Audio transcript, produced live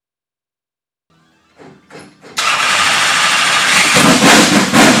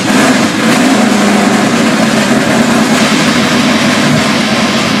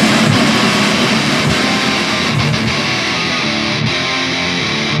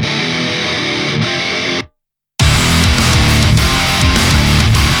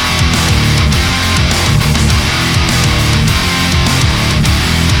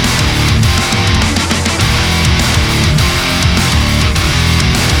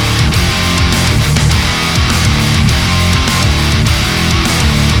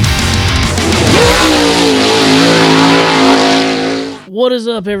What is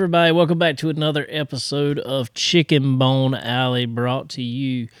up, everybody? Welcome back to another episode of Chicken Bone Alley, brought to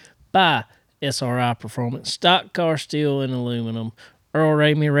you by SRI Performance, Stock Car Steel and Aluminum, Earl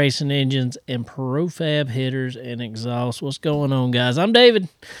Ramey Racing Engines, and Profab Headers and Exhaust. What's going on, guys? I'm David,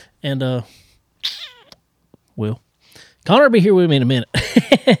 and Will. Connor will be here with me in a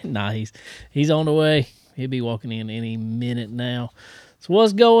minute. Nah, he's on the way. He'll be walking in any minute now. So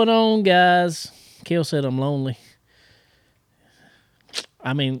what's going on, guys? Kel said I'm lonely.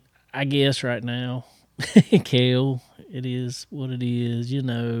 I mean, I guess right now, Kel, it is what it is, you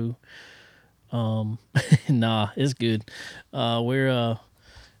know. Nah, it's good. We're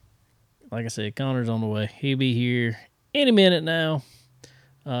like I said, Connor's on the way. He'll be here any minute now.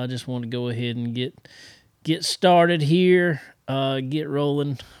 I just want to go ahead and get started here. Get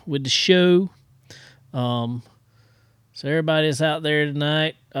rolling with the show. So everybody that's out there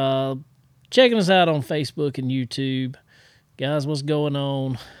tonight, checking us out on Facebook and YouTube. Guys, what's going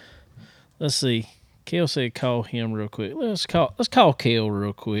on? Let's see. Kel said call him real quick. Let's call Kel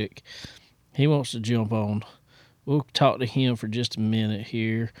real quick. He wants to jump on. We'll talk to him for just a minute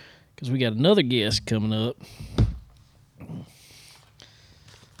here because we got another guest coming up.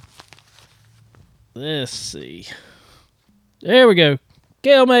 Let's see. There we go.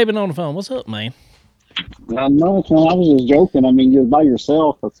 Kel Maben on the phone. What's up, man? No, man, I was just joking. I mean, you're by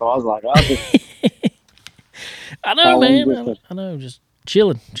yourself, so I was like, I'll just... I know, man. I know, just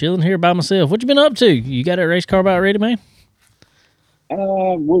chilling here by myself. What you been up to? You got that race car about ready, man?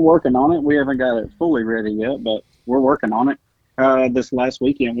 We're working on it. We haven't got it fully ready yet, but we're working on it. This last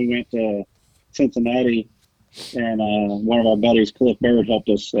weekend, we went to Cincinnati, and one of our buddies, Cliff Baird, helped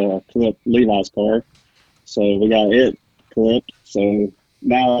us clip Levi's car. So we got it clipped. So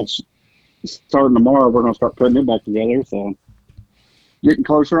now it's starting tomorrow. We're going to start putting it back together. So getting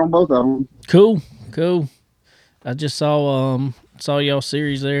closer on both of them. Cool. I just saw y'all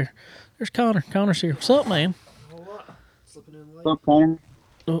series there. There's Connor. Connor's here. What's up, man? Slipping in late. What's up, Connor?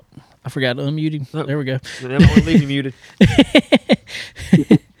 Oh, I forgot to unmute him. Oh. There we go. I want to leave you muted.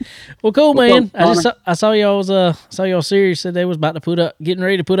 Well, cool, man. What's up, I saw y'all series. Said they was about to getting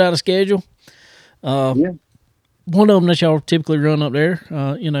ready to put out a schedule. Yeah. One of them that y'all typically run up there.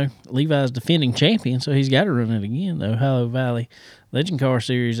 Levi's defending champion, so he's got to run it again. The Ohio Valley Legend Car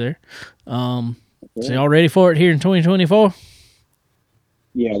Series there. So y'all ready for it here in 2024?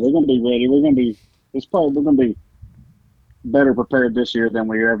 Yeah, we're gonna be ready. We're gonna be better prepared this year than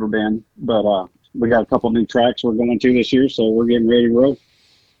we've ever been. But we got a couple new tracks we're going to this year, so we're getting ready to roll.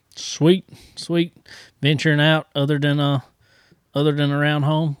 Sweet. Venturing out other than around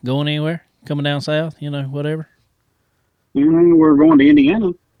home, going anywhere, coming down south, whatever. We're going to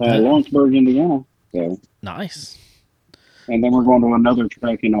Indiana, Lawrenceburg, Indiana. So. Nice. And then we're going to another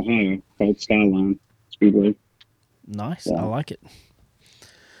track in Ohio called Skyline Speedway. Nice. Yeah. I like it.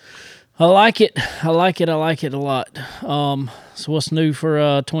 I like it a lot. So what's new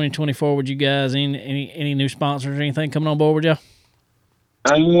for 2024 with you guys? Any new sponsors or anything coming on board with y'all?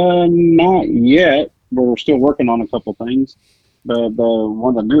 Not yet, but we're still working on a couple things. The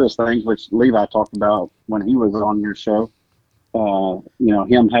one of the newest things, which Levi talked about when he was on your show,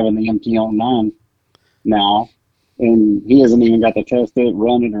 him having the MT-09 now, and he hasn't even got to test it,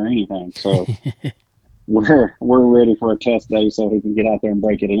 run it, or anything. So we're ready for a test day so he can get out there and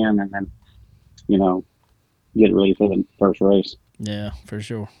break it in, and then get ready for the first race. Yeah, for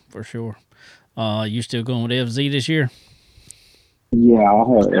sure. You still going with FZ this year? Yeah,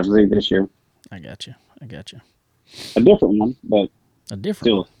 I'll have FZ this year. I got you. A different one, but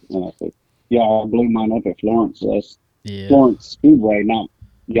still. Yeah, I blew mine up at Florence. That's Yeah. Florence Speedway, not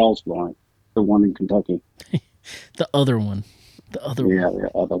y'all's Florence, the one in Kentucky. The other one. The other Yeah, one.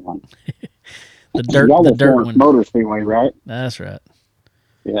 the other one. The dirt Y'all the are dirt Florence one. Motor Speedway, right? That's right.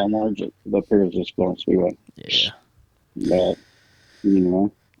 Yeah, no, the pier is just Florence Speedway. Yeah. But,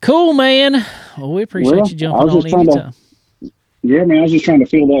 Cool, man. Well, we appreciate you jumping on anytime. Yeah, man, I was just trying to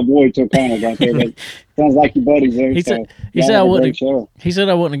fill that void till Connor got there. But sounds like your buddies there. He said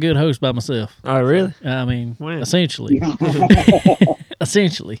I wasn't a good host by myself. Oh, really? I mean, When? essentially.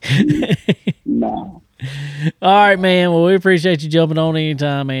 Essentially. No. All right, man. Well, we appreciate you jumping on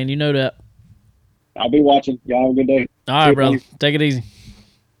anytime, man. You know that. I'll be watching. Y'all have a good day. All right, brother. Take it easy.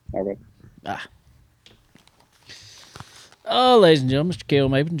 All right. Bye. Oh, ladies and gentlemen, Mr. Kel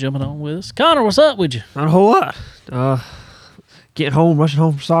Maben jumping on with us. Connor, what's up with you? Not a whole lot. Getting home, rushing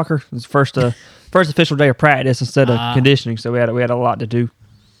home from soccer. It was first official day of practice instead of conditioning, so we had a lot to do.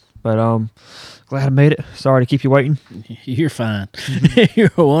 But glad I made it. Sorry to keep you waiting. You're fine. You're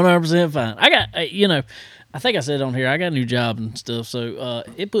 100% fine. I got, I think I said on here, I got a new job and stuff, so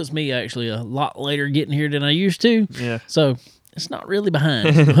it puts me actually a lot later getting here than I used to. Yeah. So it's not really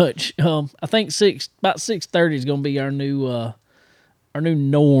behind much. I think about 6:30 is going to be our new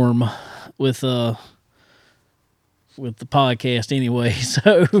norm with the podcast anyway.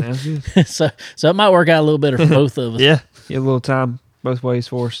 So so it might work out a little better for both of us. Yeah, get a little time both ways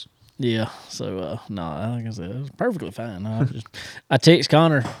for us. Yeah. So no, like I said, it was perfectly fine. I texted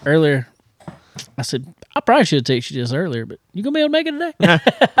Connor earlier. I said I probably should have texted you this earlier, but you gonna be able to make it today?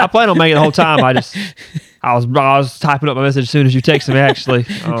 I plan on making it the whole time. I was typing up my message as soon as you texted me. Actually,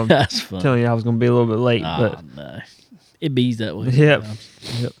 That's fun. telling you I was going to be a little bit late, but No, it bees that way. Yep.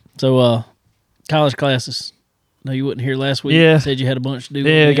 So college classes. No, you wasn't here last week. Yeah. You said you had a bunch to do.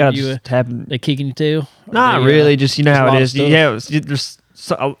 yeah, it got you, to happen. they kicking you too? Or Not they, really. Just you know how a lot it of is. stuff?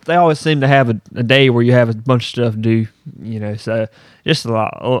 Yeah, they always seem to have a day where you have a bunch of stuff to do. You know, so just a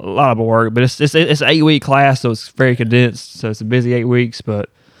lot of work. But it's an 8-week class, so it's very condensed. So it's a busy 8 weeks,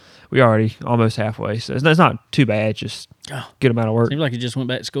 but we already almost halfway. So it's not too bad. Just good amount of work. Seems like you just went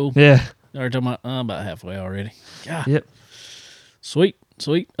back to school. Yeah. Already talking about halfway already. God. Yep. Sweet.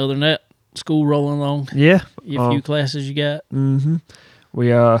 Other than that, school rolling along. Yeah. A few classes you got. Mm-hmm.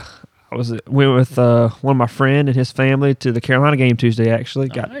 We went with one of my friend and his family to the Carolina game Tuesday. Actually,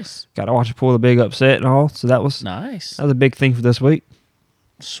 Nice. got to watch it pull the big upset and all. So that was Nice. a big thing for this week.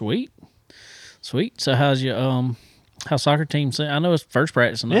 Sweet. So how's your how's soccer team? I know it's first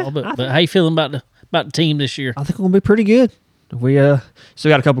practice and all, but how you feeling about the team this year? I think we're gonna be pretty good. We still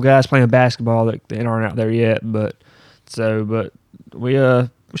got a couple guys playing basketball that aren't out there yet, but we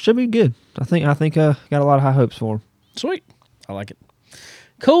should be good. I think got a lot of high hopes for them. Sweet. I like it.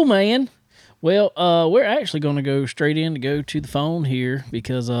 Cool, man. Well, we're actually going to go straight in to go to the phone here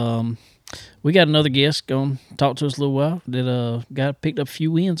because we got another guest going to talk to us a little while that picked up a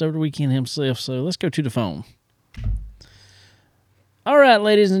few wins over the weekend himself. So let's go to the phone. All right,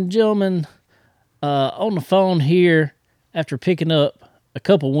 ladies and gentlemen, on the phone here after picking up a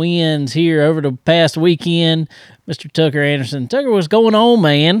couple wins here over the past weekend, Mr. Tucker Anderson. Tucker, what's going on,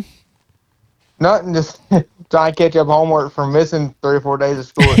 man? Nothing, just trying to catch up homework from missing 3 or 4 days of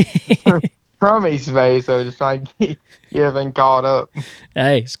school from East Bay, so just trying to get everything caught up.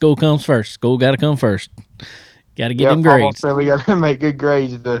 Hey, school comes first. School got to come first. Got to get them grades. So we got to make good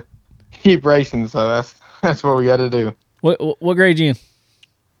grades to keep racing, so that's what we got to do. What grade you in?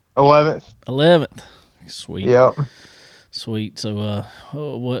 11th. 11th. Sweet. Yep. Sweet. So,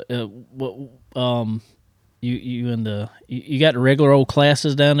 you got the regular old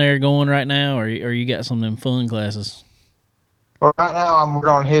classes down there going right now, or you got some of them fun classes? Well, right now I'm working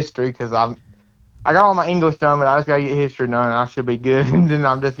on history because I got all my English done, but I just got to get history done, and I should be good. And then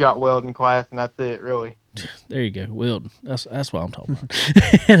I've just got welding class, and that's it, really. There you go, welding. That's what I'm talking about.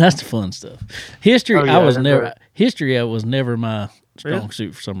 That's the fun stuff. History, History was never my strong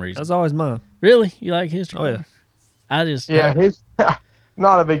suit for some reason. That's always mine. Really, you like history? Oh yeah.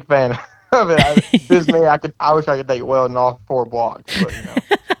 Not a big fan of it. Just me. I wish I could take welding off 4 blocks, but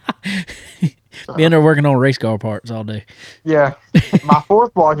Being there working on race car parts all day. Yeah, my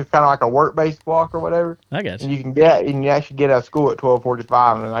 4th block is kind of like a work-based block or whatever. I got you. And you actually get out of school at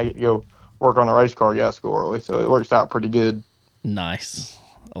 12:45, and then I get to go work on a race car. Get out of school early, so it works out pretty good. Nice.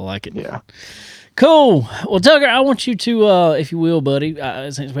 I like it. Yeah. Cool. Well, Tucker, I want you to, if you will, buddy,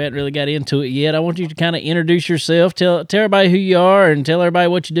 since we hadn't really got into it yet, I want you to kind of introduce yourself, tell everybody who you are, and tell everybody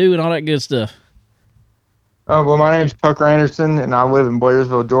what you do and all that good stuff. Well, my name's Tucker Anderson, and I live in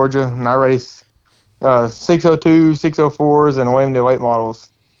Blairsville, Georgia, and I race 602, 604s, and limited weight models,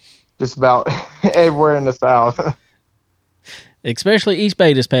 just about everywhere in the South. Especially East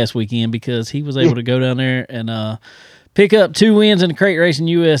Bay this past weekend, because he was able to go down there and pick up 2 wins in the Crate Racing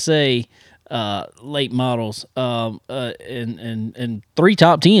USA late models, and 3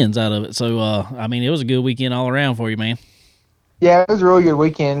 top 10s out of it. So, I mean, it was a good weekend all around for you, man. Yeah, it was a really good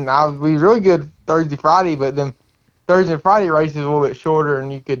weekend. We was really good Thursday, Friday, but then Thursday and Friday races a little bit shorter,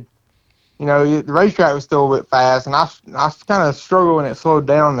 and you could, the racetrack was still a bit fast, and I kind of struggled when it slowed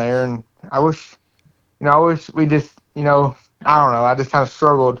down there, and I wish we just, I don't know, I just kind of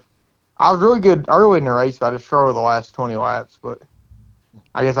struggled. I was really good early in the race, but I just struggled the last 20 laps, but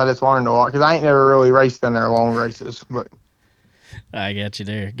I guess I just learned a lot, because I ain't never really raced in their long races, but. I got you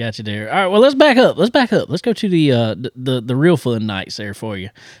there. All right, well, let's back up. Let's go to the real fun nights there for you.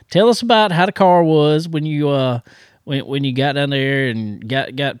 Tell us about how the car was when you when you got down there and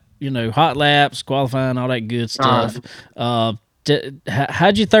got hot laps, qualifying, all that good stuff.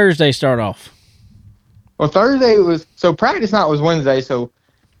 How'd your Thursday start off? Well, Thursday practice night was Wednesday. So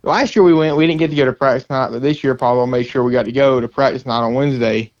last year we didn't get to go to practice night, but this year probably made sure we got to go to practice night on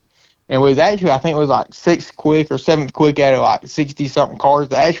Wednesday. And it was actually, I think it was like 6th quick or 7th quick out of like 60-something cars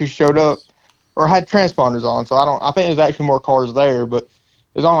that actually showed up or had transponders on. So I think there's actually more cars there, but it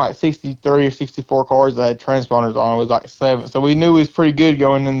was on like 63 or 64 cars that had transponders on. It was like 7. So we knew it was pretty good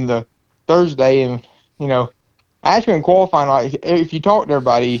going into the Thursday. And, actually in qualifying, like, if you talk to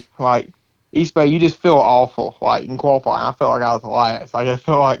everybody, like, East Bay, you just feel awful. Like, in qualifying, I felt like I was last. Like, I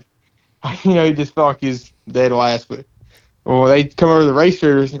felt like, you just felt like you was dead last. But, well, they come over to the race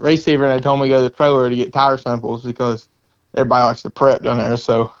receiver, and they told me to go to the trailer to get tire samples because everybody likes to prep down there.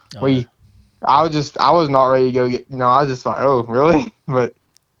 So I was not ready to go get, I was just like, oh, really? But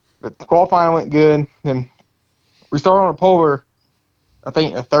the qualifying went good. And we started on a pole, I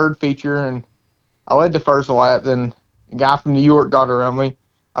think, a third feature, and I led the first lap. Then a guy from New York got around me.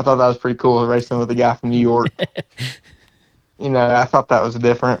 I thought that was pretty cool, racing with a guy from New York. I thought that was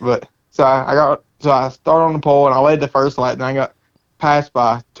different. But so I started on the pole, and I led the first lap, and I got passed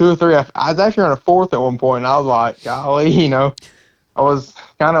by 2 or 3. I was actually on a fourth at one point, and I was like, golly, I was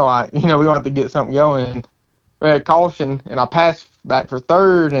kind of like, we wanted to get something going. We had caution, and I passed back for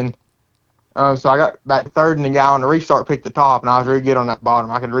third, and so I got back third, and the guy on the restart picked the top, and I was really good on that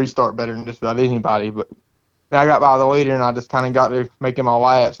bottom. I could restart better than just about anybody, but then I got by the leader, and I just kind of got to making my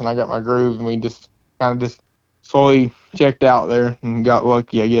laps, and I got my groove, and we just kind of just slowly checked out there and got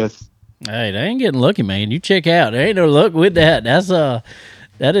lucky, I guess. Hey, they ain't getting lucky, man. You check out. There ain't no luck with that. That's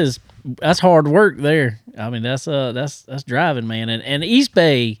hard work there. I mean, that's driving, man. And East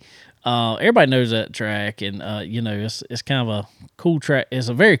Bay, everybody knows that track, and it's kind of a cool track. It's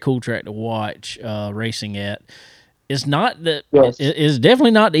a very cool track to watch racing at. It's not that. Yes. It's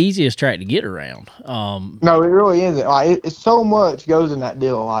definitely not the easiest track to get around. No, it really isn't. Like, it's so much goes in that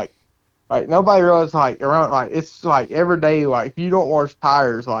deal. Like nobody realizes, like, around, like, it's like every day. Like, if you don't wash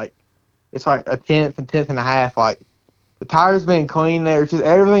tires, like, it's like a tenth and a half. Like, the tires being clean there, just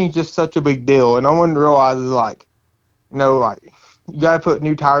everything's just such a big deal, and no one realizes, like, like, you gotta put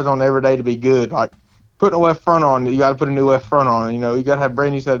new tires on every day to be good. Like, putting a left front on, you gotta put a new left front on. You gotta have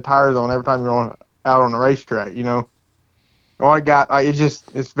brand new set of tires on every time you're out on the racetrack. I got, like,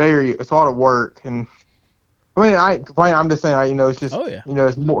 it's a lot of work, and I mean, I ain't complaining. I'm just saying, like, it's just,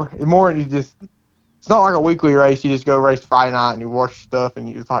 it's more than you just. It's not like a weekly race. You just go race Friday night and you wash stuff, and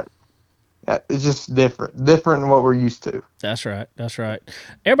you just, like, it's just different than what we're used to. That's right.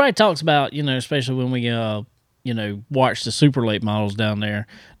 Everybody talks about, especially when we watch the super late models down there.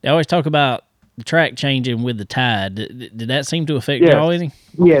 They always talk about the track changing with the tide. Did that seem to affect y'all any?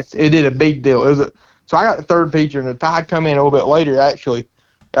 Yes, it did a big deal. So I got the third feature, and the tide come in a little bit later. Actually,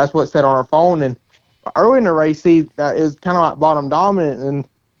 that's what said on our phone. And early in the race, it was kind of like bottom dominant, and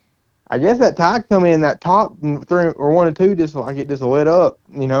I guess that tide come in that top 3 or 1 and 2 just like it just lit up.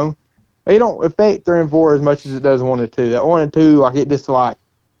 It don't affect 3 and 4 as much as it does 1 and 2. That 1 and 2, like, it just, like,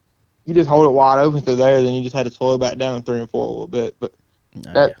 you just hold it wide open through there, then you just had to slow back down 3 and 4 a little bit. But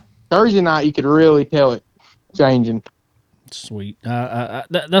that Thursday night, you could really tell it changing. Sweet.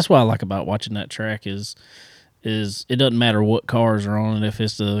 That's what I like about watching that track is it doesn't matter what cars are on it, if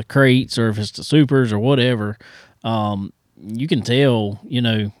it's the crates or if it's the supers or whatever. You can tell,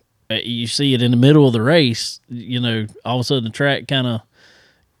 you see it in the middle of the race, all of a sudden the track kind of,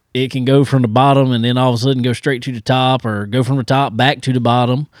 it can go from the bottom and then all of a sudden go straight to the top, or go from the top back to the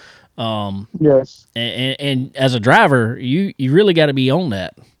bottom. Yes. And as a driver, you really got to be on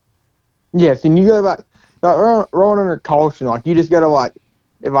that. Yes, and you got to, like, rolling under caution. Like, you just got to, like,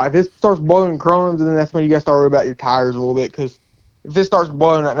 if it starts blowing crumbs, then that's when you got to start worrying about your tires a little bit, because if it starts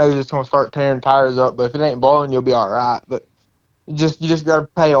blowing, that knows it's going to start tearing tires up. But if it ain't blowing, you'll be all right. But you just got to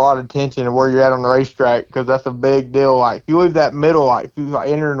pay a lot of attention to where you're at on the racetrack, because that's a big deal. Like, if you leave that middle, like, if you, like,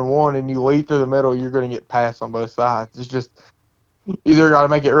 enter into 1 and you lead through the middle, you're going to get passed on both sides. It's just either got to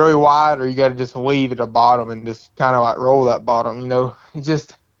make it really wide, or you got to just leave at the bottom and just kind of, like, roll that bottom.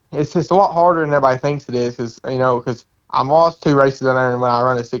 It's just a lot harder than everybody thinks it is, because I lost 2 races in there, and when I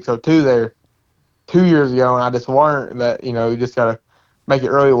run a 602 there 2 years ago, and I just learned that, you just got to make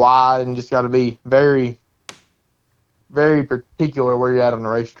it really wide and just got to be very, very particular where you're at on the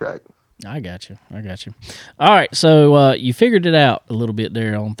racetrack. I got you. All right, so you figured it out a little bit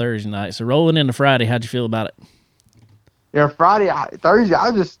there on Thursday night. So rolling into Friday, how'd you feel about it? Thursday, I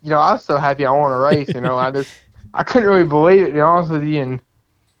was just, I was so happy I won a race. I couldn't really believe it, to be honest with you. And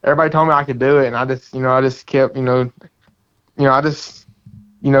everybody told me I could do it, and I just kept, Friday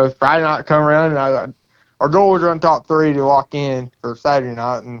night come around, and our goal was to run top 3 to lock in for Saturday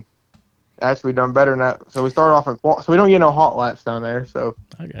night, and actually done better than that. So we started off so we don't get no hot laps down there. So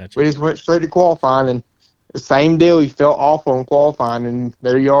I got you. We just went straight to qualifying, and the same deal. You felt awful in qualifying, and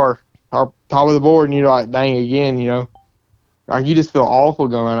there you are, top of the board, and you're like, dang, again, like, you just feel awful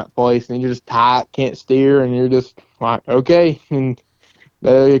going around that place, and you're just tight, can't steer, and you're just like, okay. And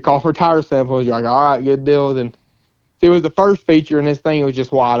They call for tire samples. You're like, all right, good deal. Then it was the first feature, and this thing was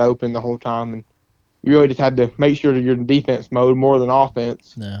just wide open the whole time, and you really just had to make sure that you're in defense mode more than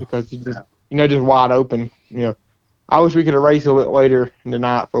offense because just wide open. I wish we could have raced a little bit later in the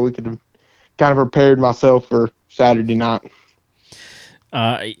night, but we could have kind of prepared myself for Saturday night.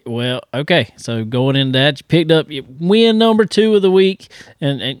 Well, okay. So going into that, you picked up your win number 2 of the week,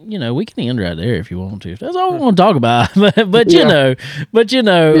 and we can end right there if you want to. That's all we want to talk about. but there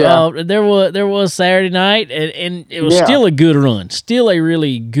was Saturday night, and it was still a good run, still a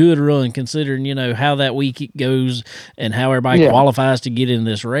really good run considering how that week goes and how everybody qualifies to get in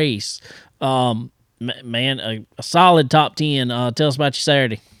this race. Man, a solid top 10. Tell us about your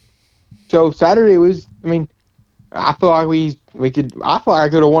Saturday. So Saturday was, I feel like I feel like I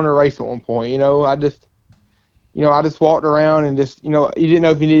could have won a race at one point. I just walked around and just, you didn't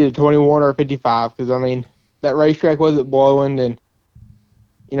know if you needed a 21 or a 55 because, that racetrack wasn't blowing and,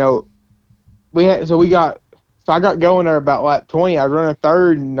 I got going there about like 20. I was running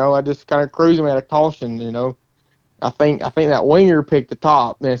third and, I just kind of cruising at a caution, I think that winger picked the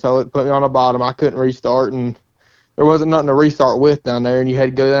top and so it put me on the bottom. I couldn't restart and there wasn't nothing to restart with down there and you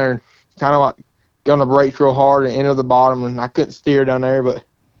had to go there and kind of like go on the brakes real hard and enter the bottom, and I couldn't steer down there. But,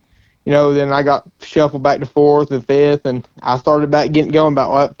 then I got shuffled back to 4th and 5th, and I started back getting going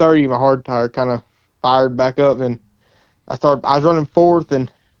about lap 30. My hard tire kind of fired back up, and I was running 4th,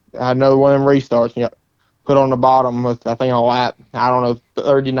 and I had another one of them restarts, and got put on the bottom with, I think, on lap,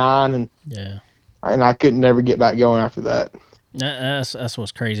 39, and I couldn't never get back going after that. That's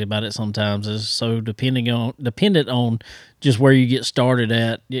what's crazy about it sometimes is so dependent on just where you get started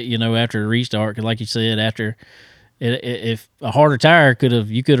at, after a restart. Cause like you said, after if a harder tire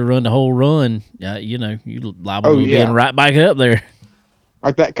you could have run the whole run, you liable to be right back up there.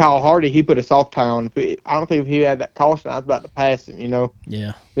 Like that Kyle Hardy, he put a soft tire on. I don't think if he had that caution, I was about to pass him,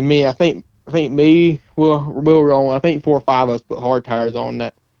 Yeah. And me, I think me, Will Rowan, I think 4 or 5 of us put hard tires on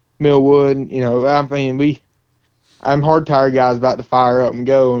that Millwood. I'm hard tire guys about to fire up and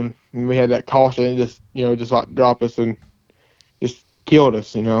go, and we had that caution and just like drop us and just killed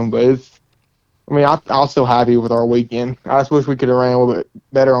us, But I was still happy with our weekend. I just wish we could have ran a little bit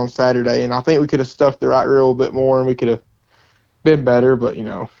better on Saturday, and I think we could have stuffed the right rear a little bit more, and we could have been better. But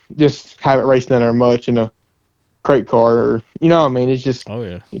just haven't raced in there much in a crate car, or it's just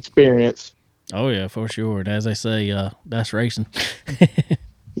experience. Oh yeah, for sure. And as they say, that's racing.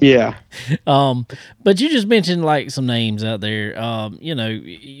 Yeah. But you just mentioned like some names out there.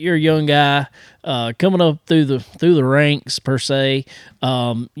 You're a young guy, coming up through the ranks per se.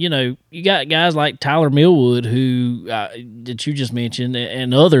 You got guys like Tyler Millwood who that you just mentioned,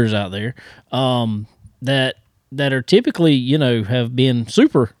 and others out there, that are typically have been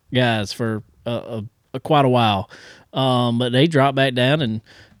super guys for quite a while, but they drop back down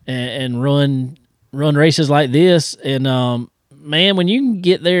and run races like this and. Man, when you can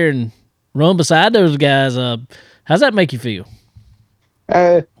get there and run beside those guys, how's that make you feel?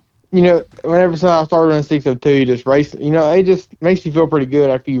 Whenever I started running 602, just racing, it just makes you feel pretty good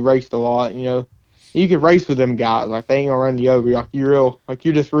after you raced a lot. You can race with them guys, like they ain't gonna run you over.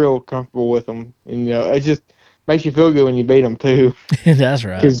 You're just real comfortable with them, and it just makes you feel good when you beat them too. That's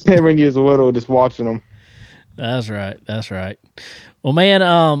right. Because when you was little, just watching them. That's right. Well, man,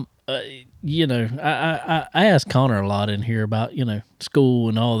 I ask Connor a lot in here about, school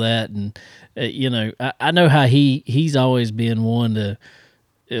and all that. And, I know how he's always been one to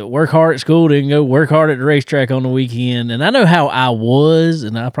work hard at school, then go work hard at the racetrack on the weekend. And I know how I was,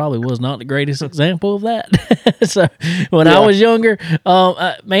 and I probably was not the greatest example of that. So when I was younger,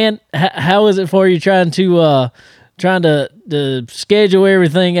 man, how is it for you trying to schedule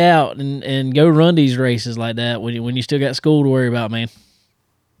everything out and go run these races like that when you still got school to worry about, man?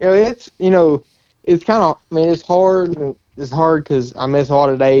 It's kind of, it's hard. It's hard because I miss a lot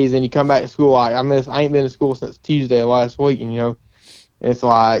of days, and you come back to school. I ain't been to school since Tuesday last week, and it's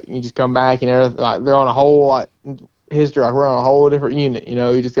like you just come back and they're on a whole history. Like we're on a whole different unit.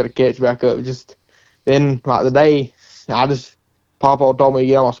 You just got to catch back up. Just then, like the day, Papa told me to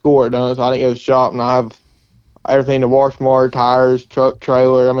get all my schoolwork done, so I didn't go to the shop, and I have everything to wash tomorrow: tires, truck,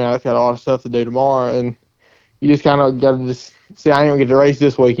 trailer. I've got a lot of stuff to do tomorrow, and you just kind of got to just. See, I ain't going to get to race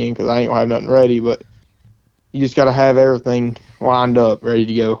this weekend because I ain't going to have nothing ready, but you just got to have everything lined up, ready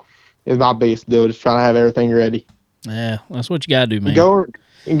to go. It's my biggest deal, just trying to have everything ready. Yeah, that's what you got to do, man.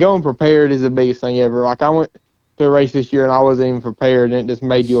 Going prepared is the biggest thing ever. Like, I went to a race this year, and I wasn't even prepared, and it just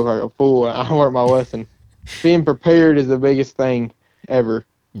made you look like a fool. I learned my lesson. Being prepared is the biggest thing ever.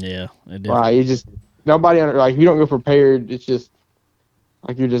 Yeah, it did. Like, you just, nobody, like, if you don't go prepared, it's just,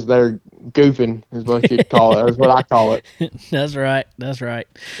 Like you're just there goofing is what you'd call it. That's what I call it. That's right. That's right.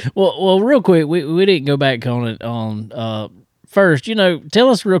 Well, real quick, we didn't go back on it on first. Tell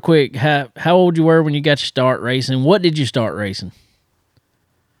us real quick how old you were when you got your start racing. What did you start racing?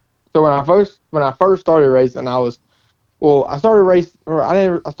 So when I first started racing, I started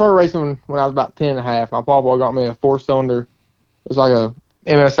racing when I was about 10 and a half. My papa got me a 4-cylinder. It's like a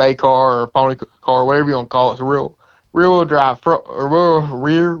MSA car or a pony car, whatever you want to call it. It's a rear wheel drive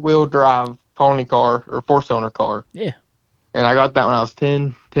rear wheel drive pony car or 4-cylinder car. Yeah. And I got that when I was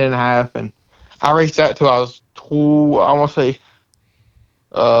 10 and a half, and I raced that till I was 12.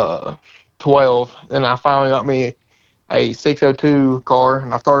 Then I finally got me a 602 car,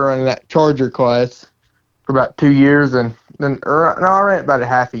 and I started running that Charger class for about 2 years, and then I ran it about a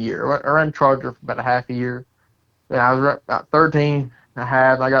half a year. I ran Charger for about a half a year. Then I was about 13 and a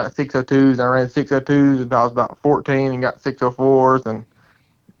half. I got 602s. I ran 602s until I was about 14 and got 604s, and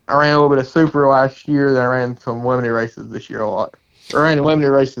I ran a little bit of Super last year. Then I ran some limited races this year a lot. I ran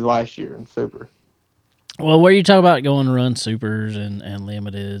limited races last year in Super. Well, where you talk about going to run Supers and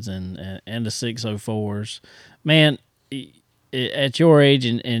limiteds and the 604s, man, at your age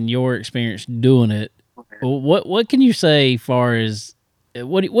and your experience doing it, what can you say far as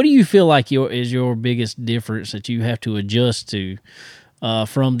what do you feel like is your biggest difference that you have to adjust to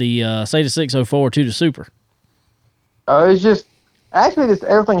from the say the 604 to the Super? It's just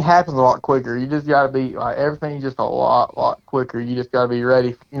everything happens a lot quicker. You just got to be like everything's just a lot quicker. You just got to be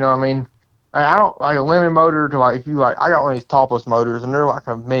ready. You know what I mean? I don't like a limited motor to like if you like. I got one of these topless motors, and they're like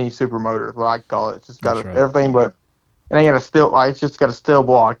a mini super motor, is what I call it. It's just got everything, but it ain't got a still like it's just got a still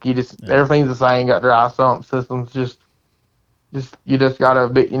block. Everything's the same. Got drive sump systems. Just you just gotta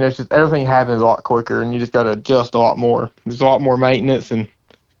be. It's just everything happens a lot quicker, and you just gotta adjust a lot more. There's a lot more maintenance and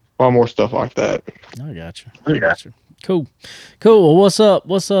a lot more stuff like that. I got you. Cool. Well, what's up?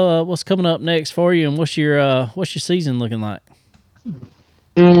 What's coming up next for you, and what's your season looking like?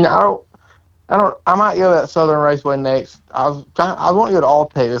 I might go to that Southern Raceway next. I want to go to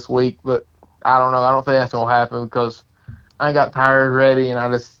Alltech this week, but I don't know. I don't think that's gonna happen because I ain't got tires ready, and I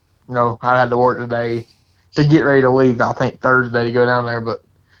just I had to work today to get ready to leave. I think Thursday to go down there, but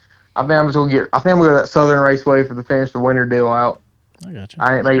I think I'm gonna go to that Southern Raceway to finish the winter deal out. I got you.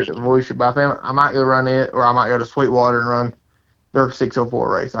 I ain't made it to Volusia, but I think I might go run it, or I might go to Sweetwater and run their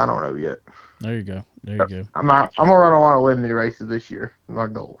 604 race. I don't know yet. There you go. I'm gonna run a lot of limited races this year. My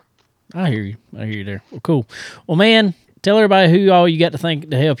goal. I hear you there. Well, cool. Well, man, tell everybody who all you got to thank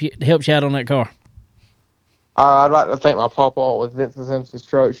to help you out on that car. I'd like to thank my papa with Vincent Sims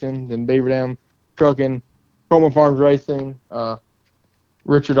Construction and Beaver Dam Trucking, Coleman Farms Racing,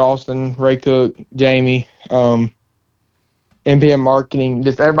 Richard Austin, Ray Cook, Jamie, NPM Marketing,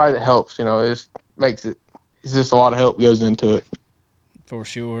 just everybody that helps. It makes it. It's just a lot of help goes into it. For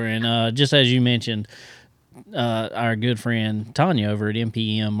sure, and just as you mentioned, our good friend Tanya over at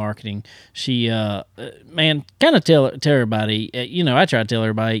MPM Marketing, she, man, kind of tell everybody, I try to tell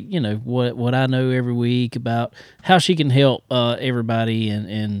everybody, what I know every week about how she can help everybody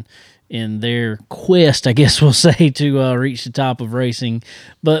in their quest, I guess we'll say, to reach the top of racing.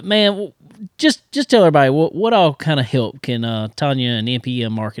 But man, just tell everybody what all kind of help can Tanya and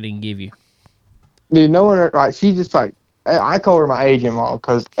MPM Marketing give you. Dude, no one like she's just like I call her my agent mom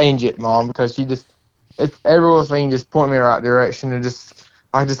because she just. It's every little thing just point me in the right direction, and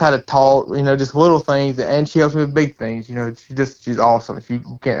I just had to talk, just little things, and she helps me with big things. She's awesome.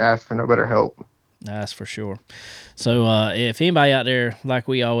 You can't ask for no better help. That's for sure. So if anybody out there, like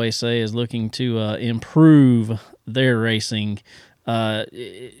we always say, is looking to improve their racing,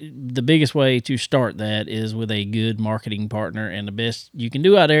 the biggest way to start that is with a good marketing partner, and the best you can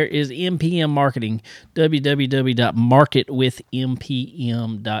do out there is MPM Marketing,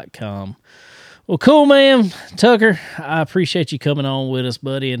 www.marketwithmpm.com. Well, cool, man. Tucker, I appreciate you coming on with us,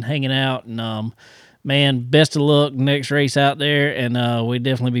 buddy, and hanging out. And, man, best of luck next race out there, and we'll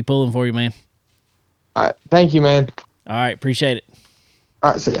definitely be pulling for you, man. All right. Thank you, man. All right. Appreciate it.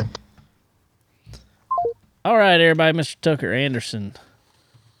 All right. See ya. All right, everybody. Mr. Tucker Anderson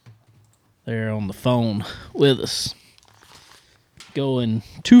there on the phone with us. Going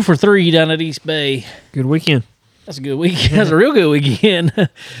 2 for 3 down at East Bay. Good weekend. That's a good weekend. That's a real good weekend.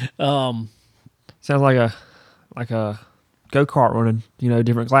 Sounds like a go-kart running,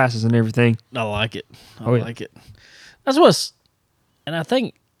 different classes and everything. I like it. I yeah. like it. That's what's, and I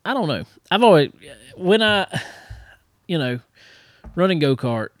think, I don't know. I've always, when I, running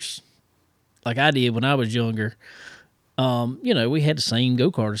go-karts, like I did when I was younger, we had the same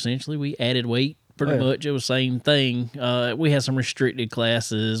go-kart essentially. We added weight pretty much. It was the same thing. We had some restricted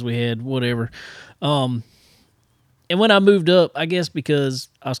classes. We had whatever. And when I moved up, I guess because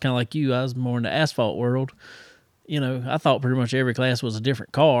I was kind of like you, I was more in the asphalt world. I thought pretty much every class was a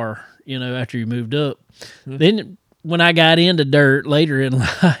different car, after you moved up. Yeah. Then when I got into dirt later in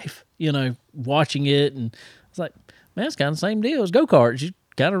life, watching it, and I was like, man, it's kind of the same deal as go-karts. You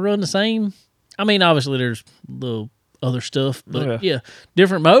kind of run the same. I mean, obviously there's little other stuff, but yeah,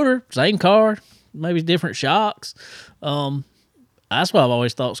 different motor, same car, maybe different shocks. That's what I've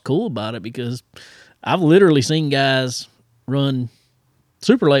always thought was cool about it, because I've literally seen guys run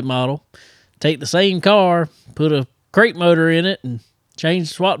super late model, take the same car, put a crate motor in it, and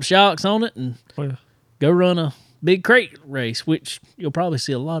swap the shocks on it, and go run a big crate race, which you'll probably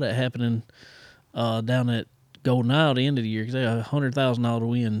see a lot of it happening down at Golden Isle at the end of the year, because they have a $100,000 to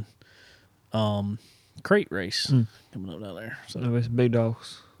win crate race coming up down there. So it's big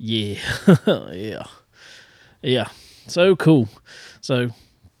dogs. yeah, yeah. So cool. So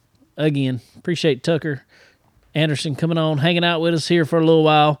again, appreciate Tucker Anderson coming on, hanging out with us here for a little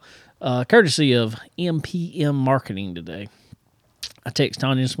while, courtesy of MPM Marketing today. I texted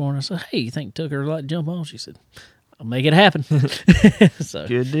Tanya this morning. I said, hey, you think Tucker would like to jump on? She said, I'll make it happen. So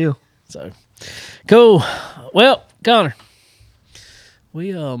Good deal. So cool. Well, Connor,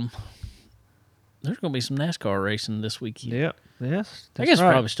 we there's gonna be some NASCAR racing this weekend. Yep. Yes. I guess right.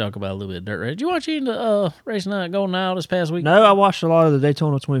 we probably should talk about a little bit of dirt race. Did you watch any of the racing at Golden Isle this past week? No, I watched a lot of the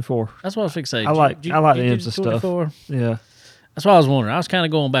Daytona 24. That's what I was fixated. I like the IMSA stuff. Yeah. That's what I was wondering. I was kind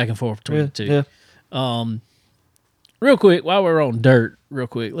of going back and forth between the two. Yeah. Real quick, while we're on dirt,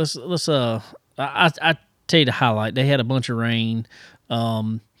 let's I tell you the highlight. They had a bunch of rain.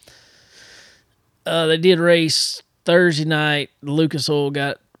 They did race Thursday night. Lucas Oil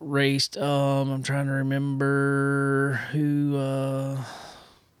got raced. I'm trying to remember who.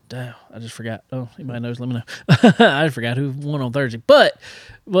 Damn, I just forgot. Oh, anybody knows? Let me know. I forgot who won on Thursday. But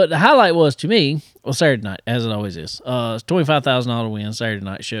the highlight was, to me, Saturday night, as it always is. It's $25,000 win, Saturday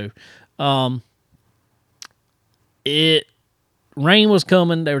night show. Rain was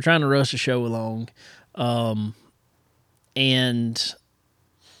coming. They were trying to rush the show along, and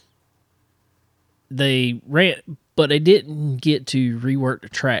they ran, but they didn't get to rework the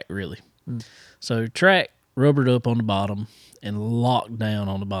track really. So track rubbered up on the bottom and locked down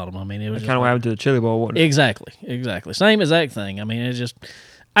on the bottom. I mean, it was kind of what happened to the Chili Bowl, wasn't it? Exactly. Same exact thing. I mean, it's just,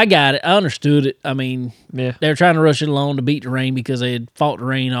 I got it. I understood it. I mean, yeah, they were trying to rush it along to beat the rain because they had fought the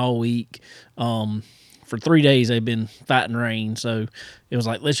rain all week. For 3 days they've been fighting rain, so it was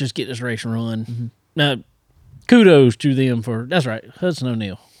like, let's just get this race run. Mm-hmm. Now, kudos to them for, that's right, Hudson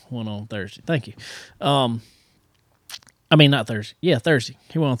O'Neal won on Thursday. Thank you. I mean, not Thursday. Yeah, Thursday.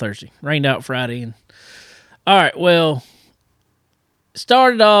 He won on Thursday. Rained out Friday. And all right, well,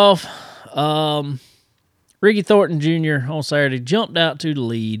 started off, Ricky Thornton Jr. on Saturday jumped out to the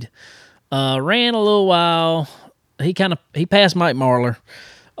lead, ran a little while. He passed Mike Marlar.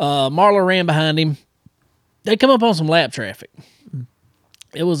 Marlar ran behind him. They come up on some lap traffic.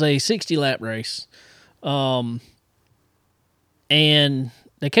 It was a 60-lap race. And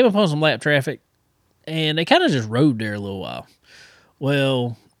they came up on some lap traffic, and they kind of just rode there a little while.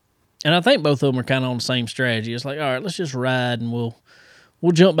 Well, and I think both of them are kind of on the same strategy. It's like, all right, let's just ride, and we'll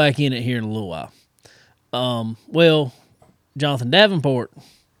jump back in it here in a little while. Well, Jonathan Davenport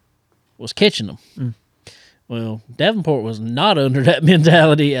was catching them. Well, Davenport was not under that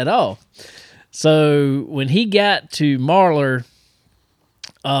mentality at all. So when he got to Marlar,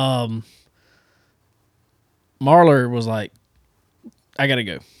 Marlar was like, I got to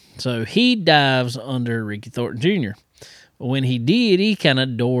go. So he dives under Ricky Thornton Jr. When he did, he kind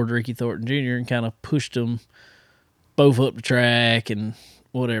of doored Ricky Thornton Jr. and kind of pushed them both up the track and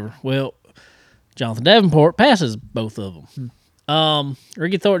whatever. Well, Jonathan Davenport passes both of them.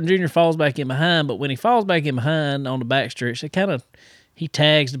 Ricky Thornton Jr. falls back in behind, but when he falls back in behind on the backstretch, he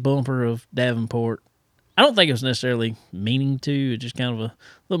tags the bumper of Davenport. I don't think it was necessarily meaning to. It's just kind of a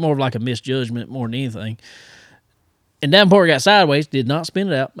little more of like a misjudgment more than anything. And Davenport got sideways, did not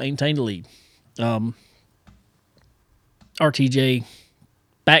spin it out, maintained the lead. RTJ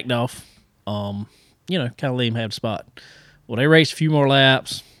backed off, kind of let him have the spot. Well, they raced a few more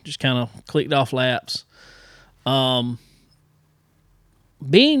laps, just kind of clicked off laps.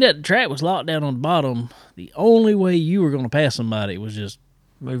 Being that the track was locked down on the bottom, the only way you were going to pass somebody was just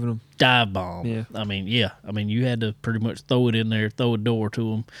moving them, dive bomb. Yeah. I mean, you had to pretty much throw it in there, throw a door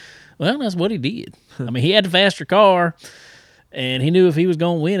to him. Well, that's what he did. I mean, he had the faster car, and he knew if he was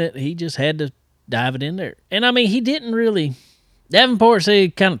going to win it, he just had to dive it in there. And, I mean, he didn't really – Davenport said he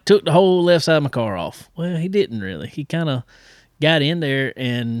kind of took the whole left side of my car off. Well, he didn't really. He kind of got in there,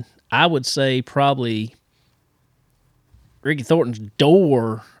 and I would say probably – Ricky Thornton's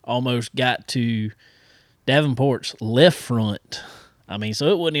door almost got to Davenport's left front. I mean, so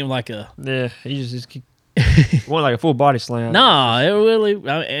it wasn't even like a Yeah, he just wasn't like a full body slam. nah. It really,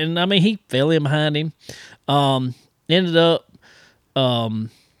 and I mean, he fell in behind him. Ended up,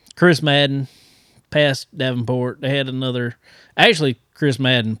 Chris Madden passed Davenport. They had another. Actually, Chris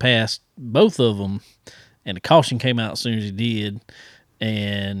Madden passed both of them, and the caution came out as soon as he did,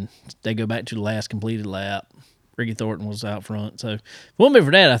 and they go back to the last completed lap. Ricky Thornton was out front, so if it wouldn't be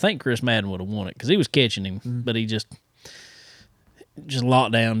for that, I think Chris Madden would have won it because he was catching him, but he just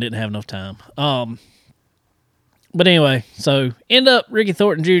locked down, didn't have enough time. But anyway, so end up Ricky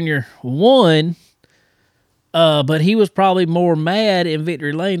Thornton Jr. won, but he was probably more mad in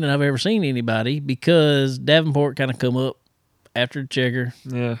victory lane than I've ever seen anybody because Davenport kind of come up after the checker,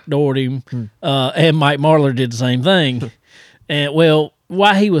 Yeah. doored him, and Mike Marlar did the same thing. And well,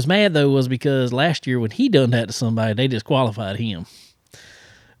 why he was mad though was because last year when he done that to somebody, they disqualified him.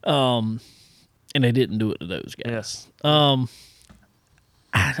 And they didn't do it to those guys.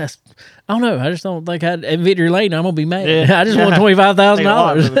 I don't know. I just don't think in victory lane I'm gonna be mad. Yeah. I just won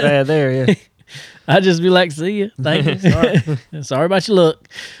 $25,000. Bad there, yeah. I'd just be like, see ya. Thank you. Sorry about your luck.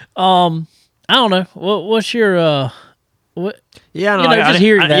 I don't know. What's your what? Yeah, no, You know, just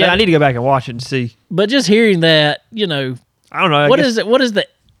hearing that. Yeah, I need to go back and watch it and see. But just hearing that, you know, I don't know. what is it? What is the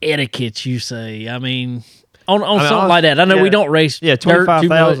etiquette you say? I mean, on something like that. I know yeah. we don't race. Yeah, dirt too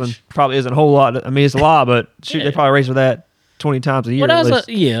 25,000 much. probably isn't a whole lot. I mean, it's a lot, but shoot, Yeah. they probably race with that 20 times a year. Well, at that's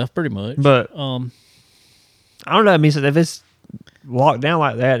least. yeah, pretty much. But I I don't know. I mean, if it's locked down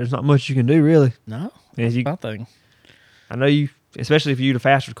like that, there's not much you can do really. no, And you, my thing. I know you, especially if you the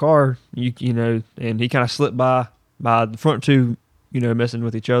faster car, you know, and he kind of slipped by the front two, you know, messing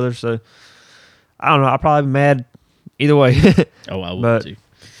with each other. So I don't know. I'll probably be mad either way. Oh, I would But- too.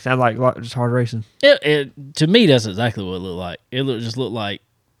 Sounds like just hard racing. To me, that's exactly what it looked like. It looked like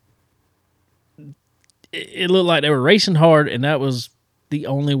it looked like they were racing hard, and that was the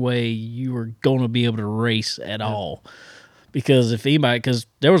only way you were going to be able to race at all. Because because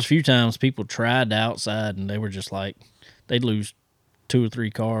there was a few times people tried the outside, and they were just like they'd lose two or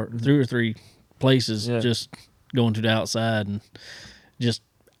three places Yeah. just going to the outside, and just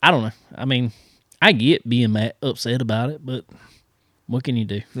I don't know. I mean, I get being upset about it, but what can you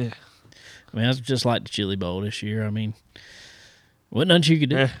do? Yeah. I mean, that's just like the Chili Bowl this year. I mean, what nothing you could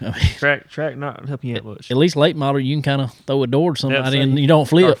do. Yeah. I mean, Track not helping you that much. at least late model, you can kind of throw a door to somebody so and you don't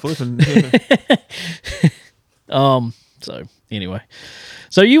flip. Start flipping. So anyway,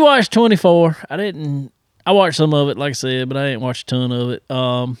 so you watched 24. I watched some of it, like I said, but I didn't watch a ton of it.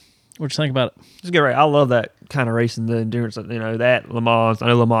 What'd you think about it? It's good, right? I love that kind of racing, the endurance. You know, that Le Mans. I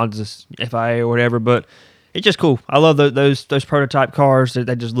know Le Mans is FIA or whatever, but it's just cool. I love those prototype cars.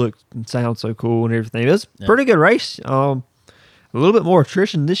 They just look and sound so cool and everything. It was a pretty good race. A little bit more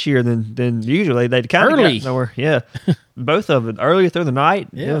attrition this year than usually. They kind of Early. got nowhere. Yeah, both of it earlier through the night.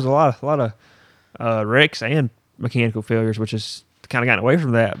 Yeah. There was a lot of wrecks and mechanical failures, which is kind of gotten away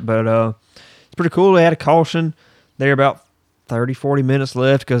from that. But it's pretty cool. They had a caution there about 30, 40 minutes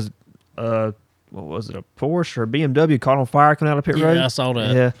left because what was it, a Porsche or a BMW caught on fire coming out of pit road? Yeah, I saw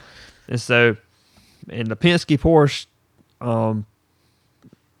that. Yeah, and so and the Penske Porsche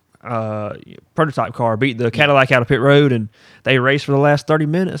prototype car beat the Cadillac out of pit road, and they raced for the last 30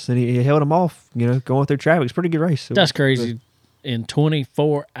 minutes, and he held them off. You know, going through traffic. It's a pretty good race. That's crazy. In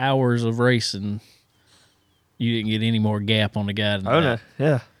 24 hours of racing, you didn't get any more gap on the guy than Oh that. no,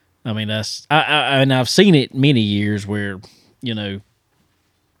 yeah. I mean, and I've seen it many years where, you know,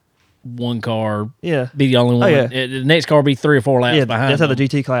 one car Yeah. be the only one. yeah. The next car be 3 or 4 laps Yeah, behind. that's how the them.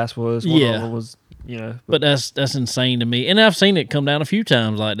 GT class was. One Yeah. of them was, you know. But that's insane to me. And I've seen it come down a few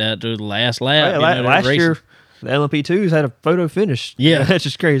times like that to the last lap. yeah, you know, they're last racing. year, the LMP2s had a photo finish. Yeah. That's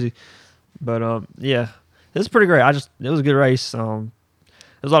just crazy. But, yeah, it's pretty great. It was a good race. There's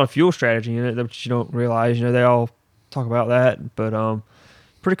a lot of fuel strategy in it that you don't realize. You know, they all talk about that. But,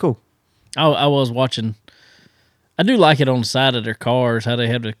 pretty cool. I was watching. I do like it on the side of their cars, how they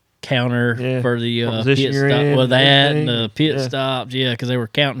have the counter Yeah. for the What pit position you're stop. in Well, and that and everything. the pit Yeah. stops. Yeah, because they were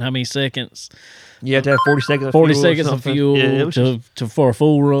counting how many seconds. You have to have 40 seconds of 40 fuel. or seconds of something. fuel Yeah, it was to for a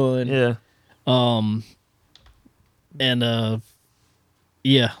full run. yeah.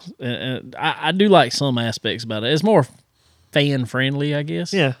 Yeah, I do like some aspects about it. It's more fan friendly, I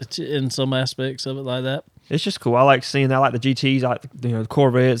guess. Yeah. In some aspects of it like that. It's just cool. I like seeing that. I like the GTs, I like the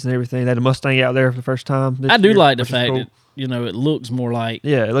Corvettes and everything. They had a Mustang out there for the first time. this I do year, like the which is fact cool. that it looks more like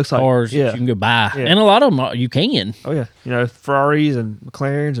Yeah, it looks like cars Yeah. that you can go buy, Yeah. and a lot of them you can. Oh yeah, Ferraris and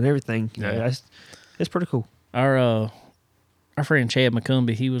McLarens and everything. Yeah. It's pretty cool. Our friend Chad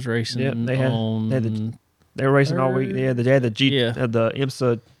McCumbee, he was racing Yep, they had on. They were racing all week. Yeah, they had the Yeah. the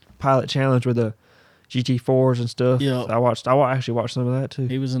IMSA Pilot Challenge with the GT4s and stuff. Yeah. So I actually watched some of that too.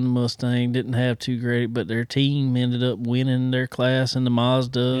 He was in the Mustang, didn't have too great, but their team ended up winning their class in the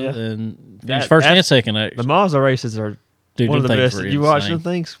Mazda Yeah. and finished first and second. The Mazda races are Dude, one of the them things best. were You watch insane. them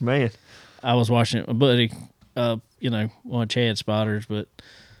things, man. I was watching it, my buddy, one of Chad's spotters, but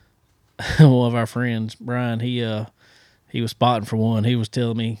one of our friends, Brian, he was spotting for one. He was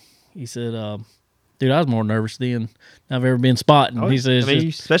telling me, he said, dude, I was more nervous than I've ever been spotting. He says,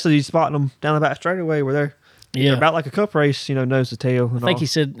 especially you spotting them down the back straightaway where they're about like a cup race, nose to tail. And I think all. he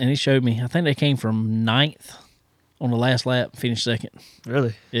said, and he showed me, I think they came from 9th on the last lap, finished second.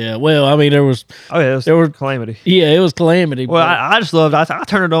 Really? Yeah, well, I mean, there was calamity. Yeah, it was calamity. Well, I just loved it. I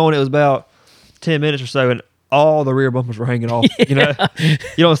turned it on. It was about 10 minutes or so, and all the rear bumpers were hanging off. You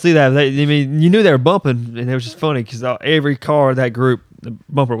don't see that. You knew they were bumping, and it was just funny because every car of that group, the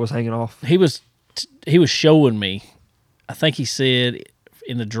bumper was hanging off. He was showing me. I think he said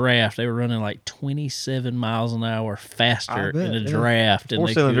in the draft they were running like 27 miles an hour faster in the draft. Four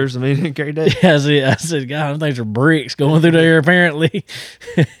cylinders. Carry that. I said, God, them things are bricks going through there apparently.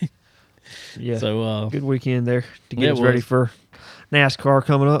 Yeah. So good weekend there to get us ready for NASCAR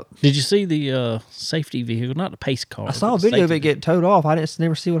coming up. Did you see the safety vehicle? Not the pace car. I saw a video of it get towed off. I didn't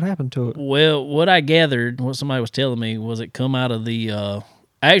never see what happened to it. Well, what I gathered, what somebody was telling me, was it come out of the.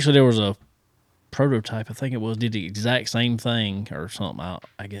 Actually, there was a prototype. I think it was did the exact same thing or something.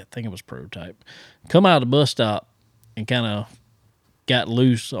 I think it was prototype. Come out of the bus stop and kind of got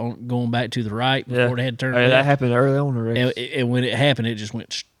loose on going back to the right before they had turned. That happened early on the race. And when it happened, it just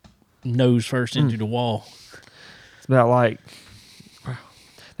went nose first into the wall. It's about like.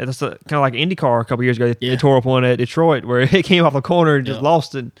 That's kind of like IndyCar a couple years ago. They tore up one at Detroit where it came off the corner and just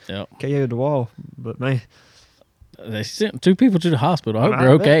lost it. KO'd the wall. But, man. They sent 2 people to the hospital. I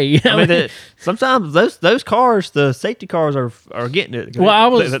hope they're okay. Sometimes those cars, the safety cars, are getting it.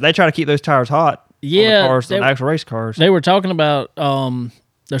 Well, they try to keep those tires hot. Yeah. On the actual race cars. They were talking about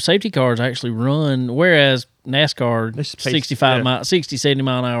their safety cars actually run, whereas NASCAR, 60, 70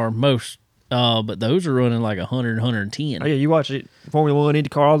 mile an hour most. But those are running like 100, 110. Oh, yeah, you watch it, Formula One,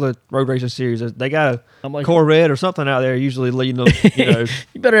 IndyCar, all the road racing series. They got a Corvette or something out there usually leading them.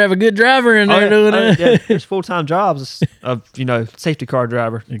 You better have a good driver in there doing it. Yeah, there's full-time jobs of, safety car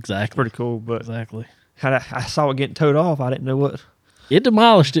driver. Exactly. It's pretty cool. But exactly. I saw it getting towed off. I didn't know what. It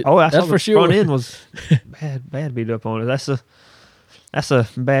demolished it. Oh, that's for sure. Front end was bad beat up on it. That's a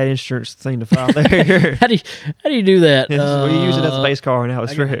bad insurance thing to file there. How do you do that? We use it as a base car now.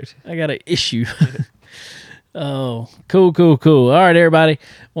 It's correct. I got an issue. Oh, cool. All right, everybody.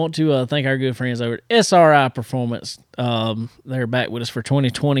 Want to thank our good friends over at SRI Performance. They're back with us for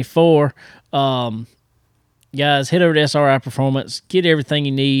 2024. Guys, head over to SRI Performance. Get everything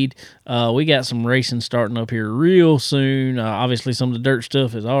you need. We got some racing starting up here real soon. Obviously, some of the dirt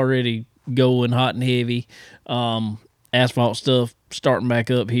stuff is already going hot and heavy. Asphalt stuff starting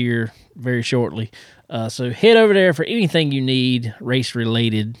back up here very shortly. So head over there for anything you need race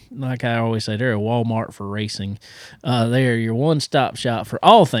related. Like I always say, they're a Walmart for racing. They're your one-stop shop for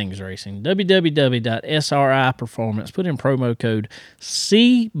all things racing. www.SRI Performance. Put in promo code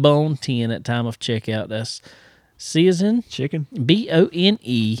CBONE10 at time of checkout. That's C as in chicken. BONE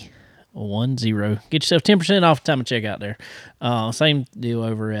 10. Get yourself 10% off the time of checkout there. Same deal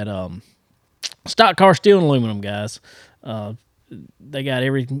over at Stock Car Steel and Aluminum, guys. They got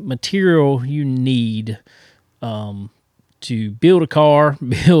every material you need to build a car,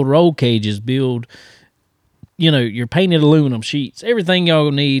 build roll cages, build, your painted aluminum sheets. Everything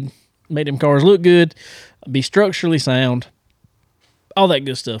y'all need. Make them cars look good, be structurally sound, all that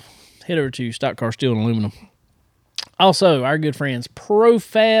good stuff. Head over to Stock Car Steel and Aluminum. Also, our good friends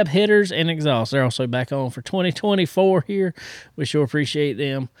ProFab Headers and Exhaust. They're also back on for 2024 here. We sure appreciate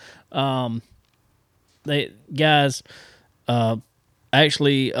them. They guys,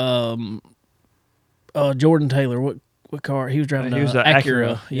 actually, Jordan Taylor, what car he was driving? He was an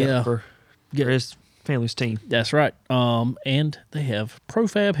Acura. For his family's team. That's right. And they have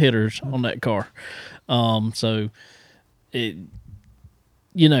ProFab headers on that car. So it,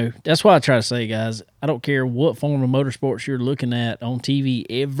 that's why I try to say, guys, I don't care what form of motorsports you're looking at on TV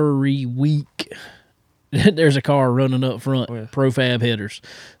every week. There's a car running up front, ProFab headers.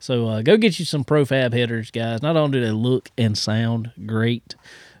 So go get you some ProFab headers, guys. Not only do they look and sound great,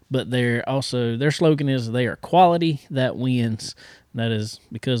 but their slogan is they are quality that wins. That is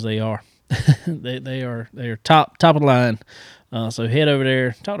because they are. they are top of the line. So head over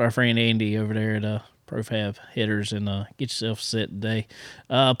there, talk to our friend Andy over there at ProFab headers and get yourself set today.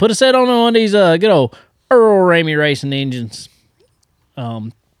 Put a set on these good old Earl Ramey racing engines.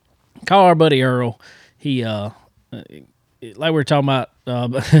 Call our buddy Earl. He, like we were talking about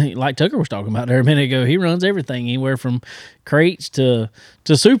But like Tucker was talking about there a minute ago, he runs everything anywhere from crates to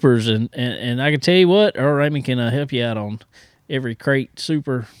supers, and I can tell you what, Earl Ramey can help you out on every crate,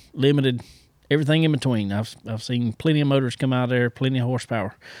 super, limited, everything in between. I've seen plenty of motors come out there, plenty of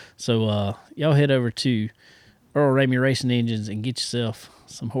horsepower. So y'all head over to Earl Ramey Racing Engines and get yourself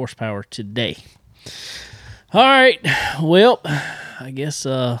some horsepower today. All right, well, I guess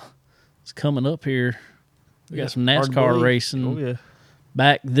it's coming up here. We got some NASCAR racing. Oh yeah.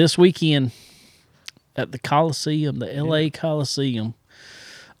 Back this weekend at the Coliseum, the LA Coliseum.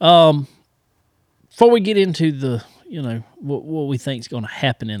 Before we get into the, what we think is going to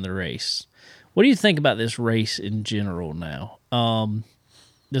happen in the race, what do you think about this race in general now?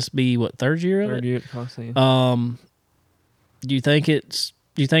 This be what, third year of it? Third year at the Coliseum. Do you think it's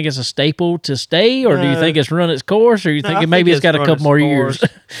a staple to stay, or do you think it's run its course, or you think maybe it's got a couple more years?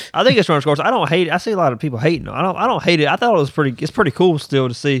 I think it's run its course. I don't hate it. I see a lot of people hating it. I don't hate it. I thought it's pretty cool still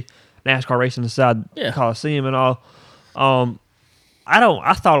to see NASCAR racing inside the Coliseum and all.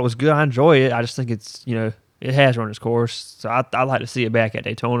 I thought it was good. I enjoy it. I just think it's, it has run its course. So I'd like to see it back at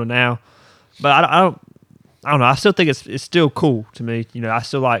Daytona now. But I don't know. I still think it's still cool to me. I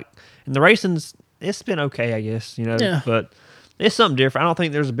still like, and the racing's, it's been okay, I guess, but it's something different. I don't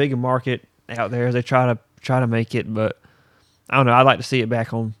think there's a bigger market out there as they try to make it, but I don't know. I'd like to see it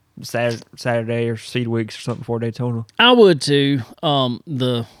back on Saturday or Speed Weeks or something before Daytona. I would too.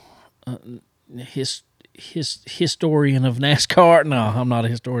 The historian of NASCAR. No, I'm not a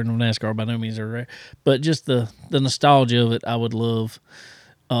historian of NASCAR by no means, but just the nostalgia of it. I would love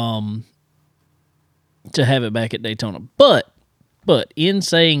to have it back at Daytona. But in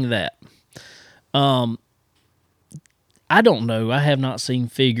saying that, I don't know. I have not seen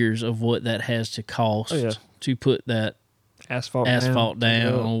figures of what that has to cost to put that asphalt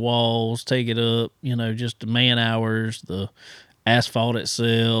down, walls, take it up, just the man hours, the asphalt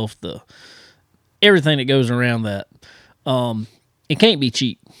itself, the everything that goes around that. It can't be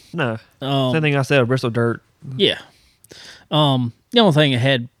cheap. No. Same thing I said of Bristol Dirt. Yeah. The only thing that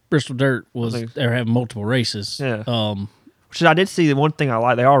had Bristol Dirt was they were having multiple races. Yeah. Which I did see the one thing I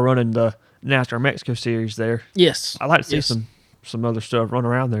like, they are running the NASCAR Mexico Series there. Yes. I'd like to see some other stuff run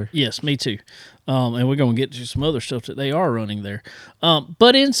around there. Yes, me too. And we're going to get to some other stuff that they are running there.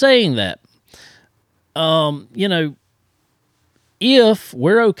 But in saying that, if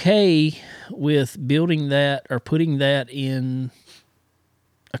we're okay with building that or putting that in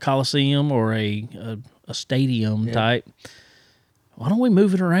a Coliseum or a stadium type, why don't we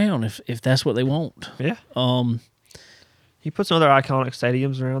move it around if that's what they want? Yeah. You put some other iconic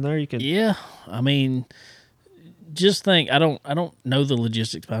stadiums around there. You can. Yeah, I mean, just think. I don't know the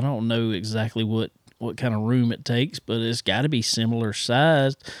logistics. But I don't know exactly what kind of room it takes, but it's got to be similar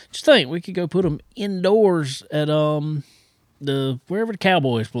sized. Just think, we could go put them indoors at wherever the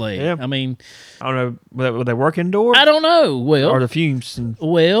Cowboys play. Yeah. I mean, I don't know. Would they work indoors? I don't know. Well, or the fumes and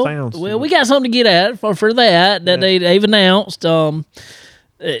sounds. Well, we got something to get at for that they've announced.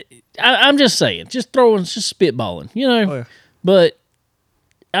 I'm just saying, just spitballing, Oh, yeah. But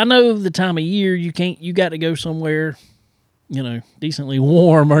I know the time of year you got to go somewhere, decently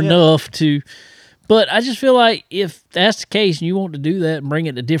warm or enough to. But I just feel like if that's the case and you want to do that and bring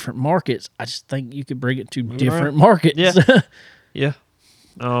it to different markets, I just think you could bring it to different markets. Yeah. Yeah.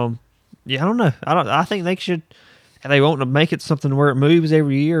 I don't know. I think they should. If they want to make it something where it moves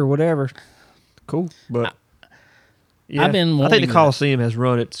every year or whatever, cool. But I think the Coliseum has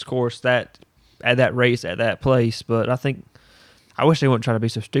run its course at that race at that place. But I wish they wouldn't try to be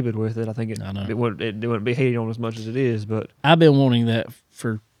so stupid with it. I think it wouldn't be hated on as much as it is. But I've been wanting that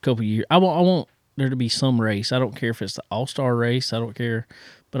for a couple of years. I want there to be some race. I don't care if it's the All-Star race. I don't care.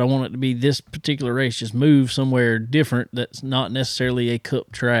 But I want it to be this particular race. Just move somewhere different that's not necessarily a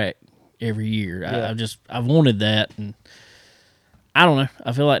cup track every year. Yeah. I've wanted that, and I don't know.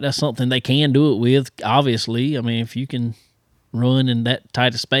 I feel like that's something they can do it with. Obviously, I mean, if you can run in that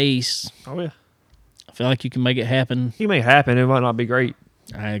tight of space, oh yeah, I feel like you can make it happen. You can make it happen. It might not be great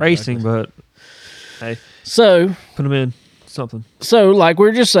racing, but hey, so put them in something. So, like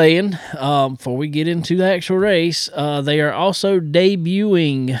we're just saying, before we get into the actual race, they are also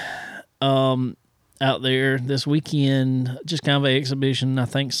debuting out there this weekend, just kind of an exhibition, I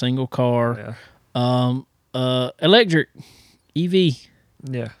think, single car, electric EV.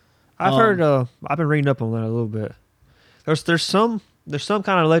 Yeah, I've heard. I've been reading up on that a little bit. There's some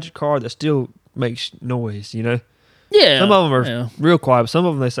kind of electric car that still makes noise. Yeah. Some of them are real quiet. But some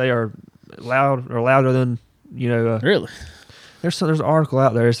of them they say are louder than Really. There's an article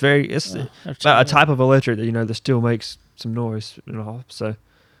out there. It's about a type of electric that still makes some noise and all. So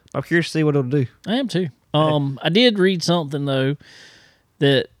I'm curious to see what it'll do. I am too. I did read something though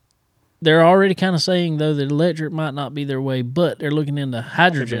that they're already kind of saying though that electric might not be their way, but they're looking into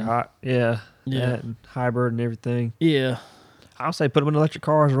hydrogen. Yeah. Yeah. That and hybrid and everything. Yeah, I'll say put them in electric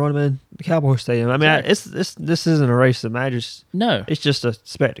cars and run them in the Cowboy Stadium. I mean, this isn't a race of matches. no, It's just a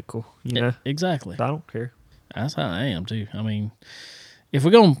spectacle, you know. exactly. I don't care. That's how I am too. I mean, if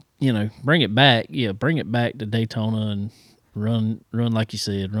we're gonna, bring it back, bring it back to Daytona and run like you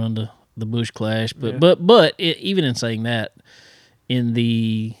said, run the Busch Clash. But even in saying that, in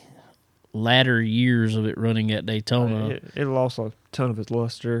the latter years of it running at Daytona, It lost a ton of its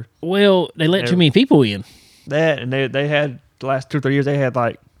luster. well, they let too many people in. That and they had the last 2 or 3 years they had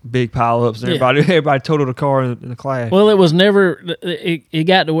like big pileups and Yeah. everybody totaled a car in the Clash. Well, it was never. It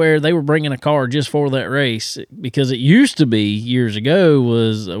got to where they were bringing a car just for that race because it used to be years ago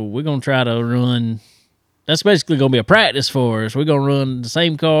was we're gonna try to run. That's basically gonna be a practice for us. We're gonna run the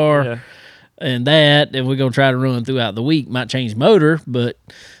same car Yeah. and we're gonna try to run throughout the week. Might change motor, but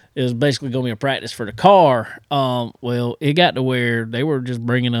it was basically gonna be a practice for the car. Well, it got to where they were just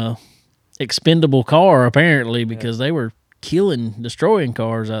bringing a expendable car apparently because they were destroying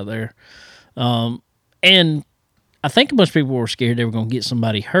cars out there. And I think a bunch of people were scared they were going to get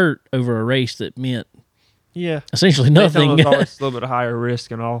somebody hurt over a race that meant Yeah. essentially nothing. Daytona's always a little bit higher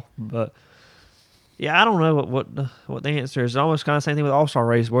risk and all, but yeah, I don't know what the answer is. It's almost kind of the same thing with All-Star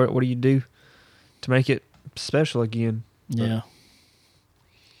race. What do you do to make it special again? But Yeah.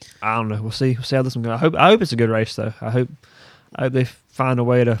 I don't know. We'll see. We'll see how this one goes. I hope it's a good race though. I hope they find a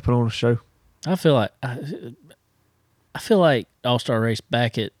way to put on a show. I feel like All-Star race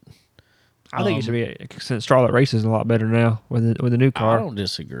back at. I think it should be since Charlotte race is a lot better now with the new I car. don't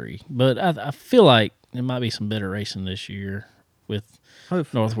disagree, but I feel like there might be some better racing this year with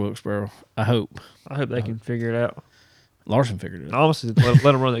Hopefully. North Wilkesboro. I hope They can figure it out. Larson figured it I out. almost let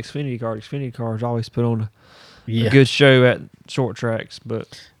them run the Xfinity car. The Xfinity cars always put on Yeah. a good show at short tracks,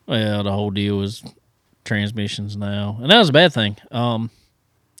 but Well, the whole deal was transmissions now, and that was a bad thing.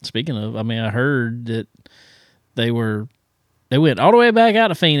 Speaking of, I mean, I heard that they went all the way back out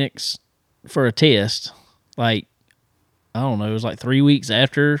to Phoenix for a test. Like, I don't know, it was like 3 weeks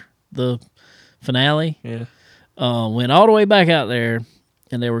after the finale. yeah. Went all the way back out there,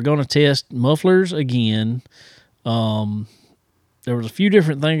 and they were going to test mufflers again. There was a few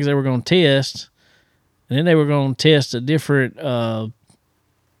different things they were going to test, and then they were going to test a different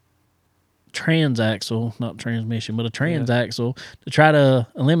transaxle, not transmission, but a transaxle to try to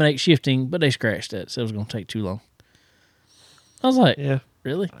eliminate shifting, but they scratched that, so it was going to take too long. I was like, Yeah.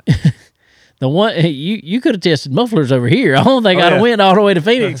 really? The one you could have tested mufflers over here. I don't think I'd have went all the way to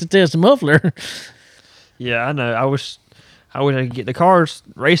Phoenix to test a muffler. Yeah, I know. I wish I could get the cars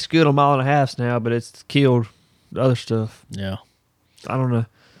race good on 1.5 miles now, but it's killed the other stuff. Yeah. I don't know.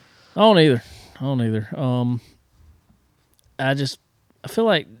 I don't either. I feel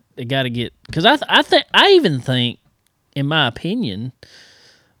like they got to get, because I even think, in my opinion,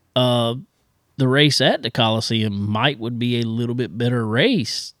 the race at the Coliseum would be a little bit better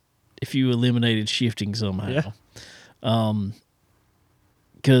race if you eliminated shifting somehow. Yeah.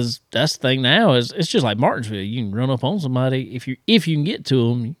 Because that's the thing now is it's just like Martinsville. You can run up on somebody if you can get to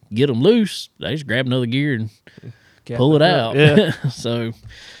them, get them loose. They just grab another gear and pull it out. Yeah. So,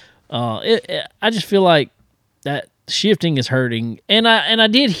 I just feel like that shifting is hurting, and I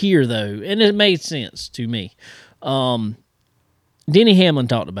did hear though, and it made sense to me. Denny Hamlin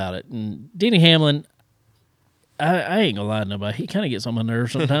talked about it, and Denny Hamlin, I ain't gonna lie to nobody, he kind of gets on my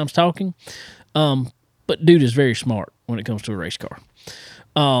nerves sometimes talking, but dude is very smart when it comes to a race car.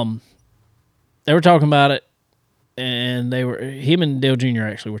 They were talking about it, and him and Dale Jr.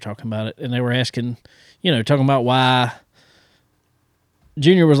 actually were talking about it, and they were asking, talking about why.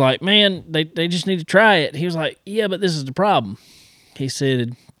 Junior was like, man, they just need to try it. He was like, yeah, but this is the problem. He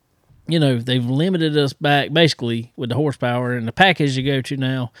said, they've limited us back basically with the horsepower and the package you go to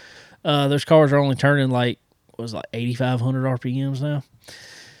now. Those cars are only turning like 8,500 RPMs now.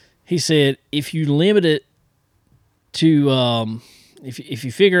 He said, if you limit it to, if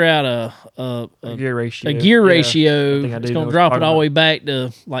you figure out a gear ratio, ratio, it's going to drop it all the way back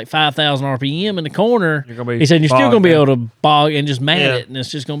to like 5,000 RPM in the corner. He said you're still going to be able to bog and just mat it, and it's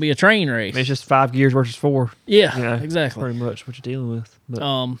just going to be a train race. I mean, it's just 5 gears versus 4. Yeah, exactly. Pretty much what you're dealing with.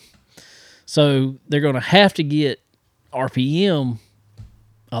 But. So they're going to have to get RPM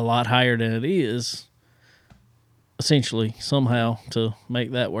a lot higher than it is, essentially, somehow, to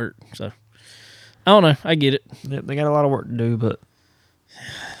make that work. So I don't know. I get it. Yep, they got a lot of work to do, but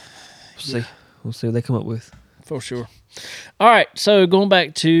we'll see what they come up with. For sure. All right, so going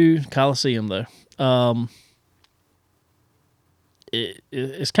back to Coliseum, though.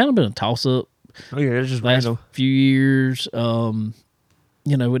 It's kind of been a toss-up Oh, yeah, it's just last random. few years.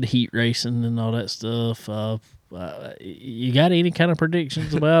 with the heat racing and all that stuff. You got any kind of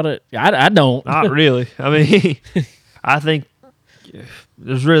predictions about it? I don't. Not really. I mean, I think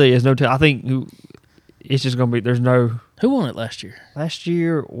there's really is no. I think it's just gonna be. There's no. Who won it last year? Last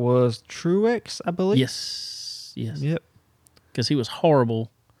year was Truex, I believe. Yes. Yep. Because he was horrible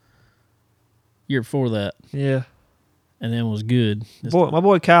year before that, Yeah. and then was good. My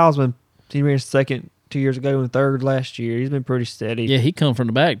boy Kyle's he ran second 2 years ago and third last year. He's been pretty steady. Yeah, he come from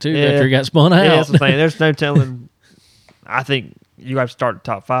the back too Yeah. after he got spun out. Yeah, that's the thing. There's no telling. I think you have to start the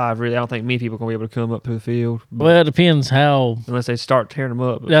top 5. Really, I don't think many people are gonna be able to come up to the field. Well, it depends how. Unless they start tearing them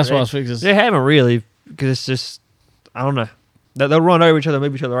up. That's what I was fixing. They haven't really, because it's just, I don't know. They'll run over each other,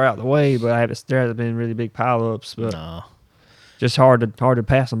 move each other out of the way, but there hasn't been really big pileups. But No. just hard to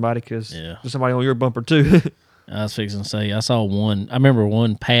pass somebody because there's somebody on your bumper too. I was fixing to say, I saw one. I remember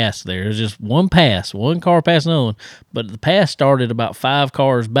one pass there. It was just one pass, one car passing another one. But the pass started about 5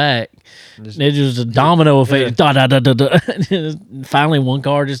 cars back. It was a domino effect. Da, da, da, da, da. Finally, one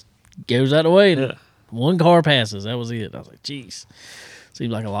car just goes out of the way. And one car passes. That was it. I was like, geez.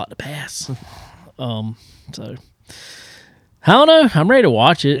 Seems like a lot to pass. So, I don't know. I'm ready to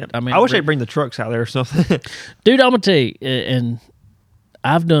watch it. I mean, I wish they'd bring the trucks out there or something. Dude, I'm going to tell you, and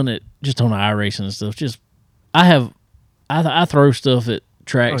I've done it just on iRacing and stuff. I throw stuff at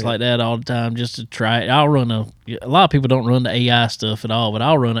tracks like that all the time just to try it. I'll run a lot of people don't run the AI stuff at all, but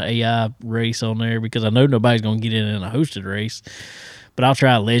I'll run an AI race on there because I know nobody's going to get in a hosted race. But I'll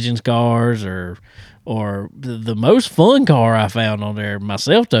try Legends cars or the most fun car I found on there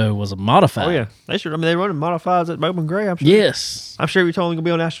myself though was a modified. Oh yeah, they should. I mean, they run modifieds at Bowman Gray. I'm sure. Yes, I'm sure if you're only gonna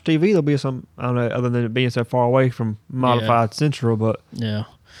be on Astro TV, there'll be some. I don't know, other than it being so far away from Modified Central, but yeah,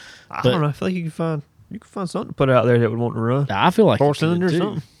 I don't know. I feel like you can find something to put out there that would want to run. I feel like 4-cylinder or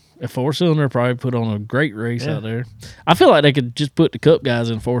something. A 4-cylinder probably put on a great race out there. I feel like they could just put the Cup guys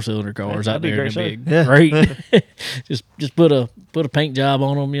in 4-cylinder cars out there. It'd be great. just put a paint job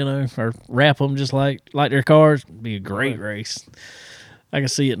on them, or wrap them just like their cars. It'd be a great race. I can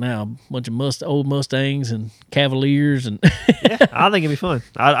see it now. A bunch of old Mustangs and Cavaliers and I think it'd be fun.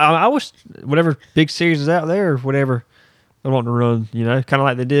 I wish whatever big series is out there or whatever they want to run. Kind of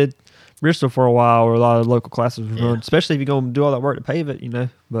like they did Bristol for a while, where a lot of local classes run, especially if you're going to do all that work to pave it,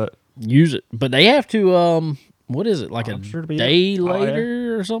 but use it. But they have to, what is it, like a sure day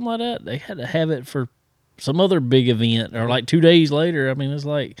later or something like that? They had to have it for some other big event or like 2 days later. I mean, it's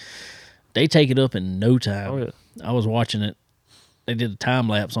like they take it up in no time. Oh, yeah. I was watching it. They did a time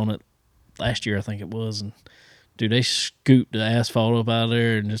lapse on it last year, I think it was. And dude, they scooped the asphalt up out of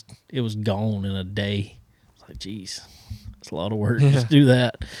there and it was gone in a day. It's like, geez, it's a lot of work. Just do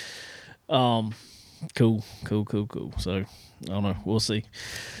that. Cool. So I don't know. We'll see.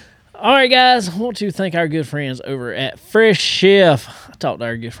 All right, guys. I want to thank our good friends over at Fresh Chef. I talked to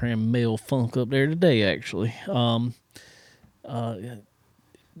our good friend Mel Funk up there today, actually.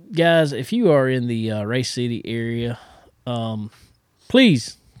 Guys, if you are in the Race City area,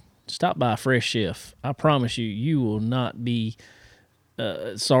 please stop by Fresh Chef. I promise you will not be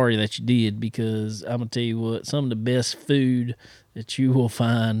sorry that you did, because I'm gonna tell you what, some of the best food that you will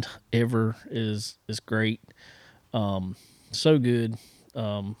find ever is great. So good.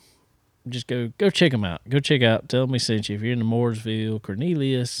 Just go check them out. Go check out. Tell me sent you. If you're in the Mooresville,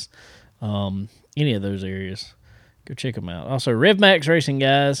 Cornelius, any of those areas, go check them out. Also, Rev Max Racing,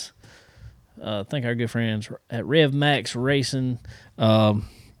 guys. Thank our good friends at Rev Max Racing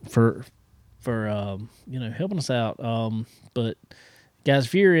for helping us out. But guys,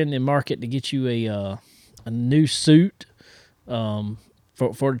 if you're in the market to get you a new suit for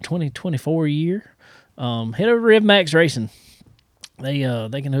the 2024 year, head over to Rev Max Racing. They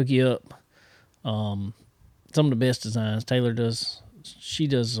can hook you up. Some of the best designs. Taylor does. She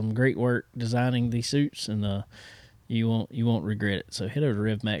does some great work designing these suits, and you won't regret it. So head over to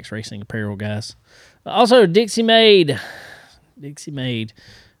Rev Max Racing Apparel, guys. Also, Dixie Made.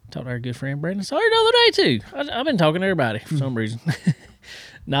 Talked to our good friend Brandon Sawyer the other day too. I've been talking to everybody for some reason.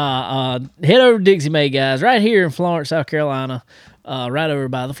 Head over to Dixie Made, guys, right here in Florence, South Carolina, right over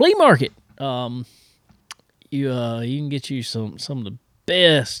by the flea market. You can get you some of the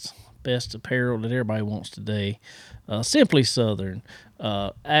best apparel that everybody wants today. Simply Southern,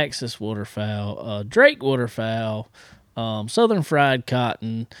 Axis Waterfowl, Drake Waterfowl, Southern Fried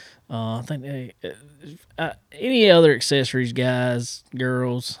Cotton. I think any other accessories, guys,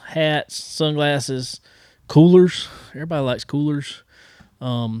 girls, hats, sunglasses, coolers. Everybody likes coolers.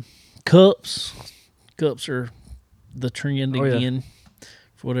 Cups. Cups are the trend again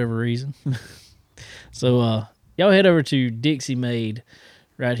for whatever reason. So y'all head over to Dixie Made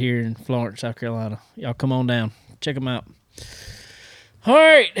right here in Florence, South Carolina. Y'all come on down. Check them out. All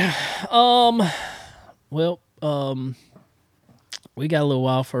right. Well, we got a little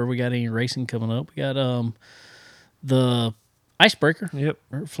while before we got any racing coming up. We got the Icebreaker. Yep.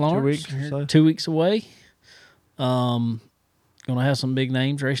 Florence. 2 weeks or so. 2 weeks away. Gonna have some big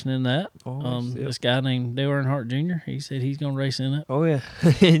names racing in that. Always, yep. This guy named Dale Earnhardt Jr. He said he's gonna race in it. Oh yeah,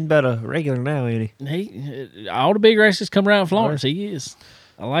 he's about a regular now, ain't he? He all the big races come around Florence. He is.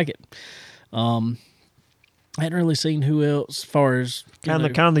 I like it. I hadn't really seen who else as far as Kind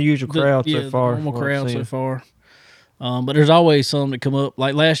of the usual crowd so far. Normal what I've crowd so seen. far. But there's always some that come up.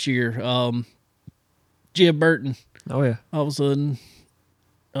 Like last year, Jeb Burton Oh yeah, all of a sudden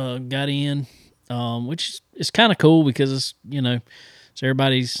got in, which is kind of cool because it's it's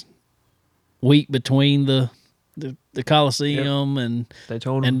everybody's week between the Coliseum and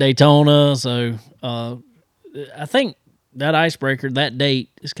Daytona. So I think that Icebreaker, that date,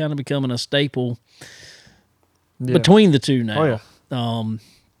 is kind of becoming a staple yeah. between the two now. Oh yeah,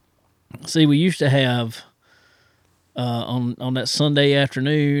 See, we used to have on that Sunday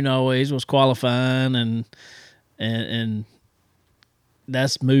afternoon always was qualifying and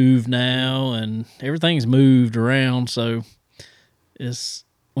that's moved now and everything's moved around. So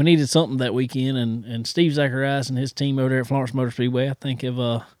we needed something that weekend and Steve Zacharias and his team over there at Florence Motor Speedway, I think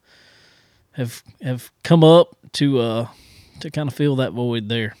have come up to kind of fill that void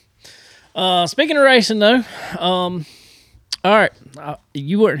there. Speaking of racing though, all right,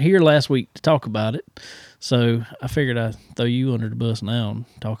 you weren't here last week to talk about it, so I figured I'd throw you under the bus now and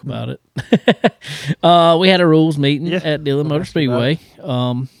talk about it. We had a rules meeting at Dillon Motor Speedway.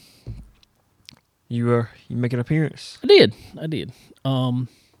 You make an appearance. I did. And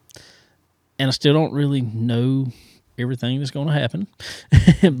I still don't really know everything that's going to happen,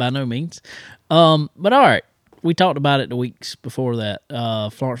 by no means. But all right, we talked about it the weeks before that.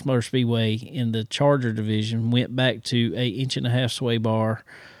 Florence Motor Speedway in the Charger division went back to 8.5 inch sway bar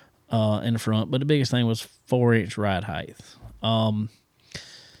in the front, but the biggest thing was 4-inch ride height.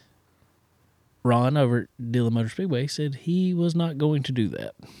 Ron over at Dillon Motor Speedway said he was not going to do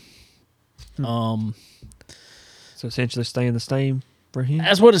that. So essentially staying the same for him?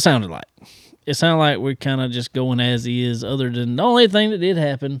 That's what it sounded like. It sounded like we're kind of just going as he is, other than the only thing that did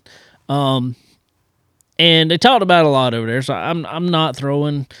happen. And they talked about a lot over there, so I'm not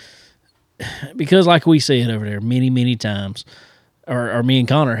throwing, because like we said over there many, many times, or me and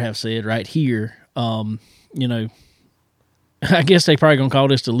Connor have said right here, I guess they probably going to call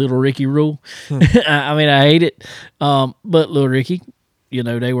this the Little Ricky rule. I mean, I hate it. But Little Ricky,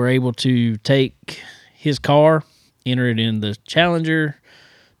 they were able to take his car, enter it in the Challenger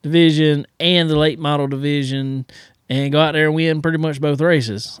division and the late model division, and go out there and win pretty much both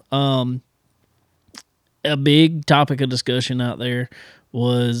races. A big topic of discussion out there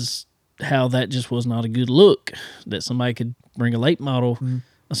was how that just was not a good look, that somebody could bring a late model,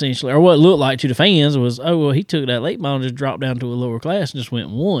 essentially, or what it looked like to the fans was, oh, well, he took that late model and just dropped down to a lower class and just went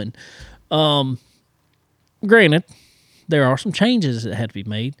and won. Granted, there are some changes that had to be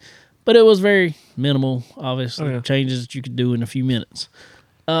made, but it was very minimal, obviously, changes that you could do in a few minutes.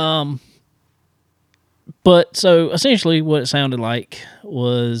 But so essentially what it sounded like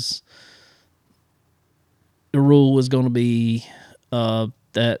was the rule was going to be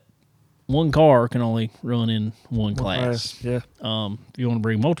that one car can only run in one class. Yeah. If you want to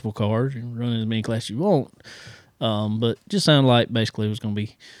bring multiple cars, you can run in as many classes you want. But just sounded like basically it was going to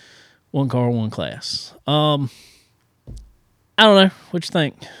be one car, one class. I don't know. What you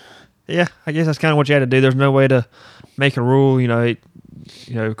think? Yeah, I guess that's kind of what you had to do. There's no way to make a rule,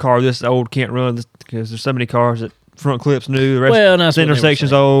 car this old can't run because there's so many cars that front clip's new, the rest the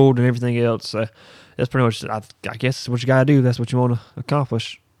intersection's old and everything else. So that's pretty much, I guess, what you got to do. That's what you want to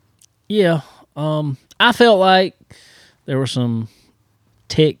accomplish. Yeah. I felt like there were some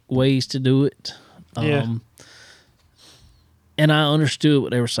tech ways to do it. And I understood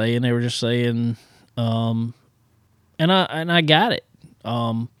what they were saying. They were just saying, and I got it.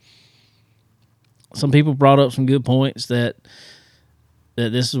 Some people brought up some good points that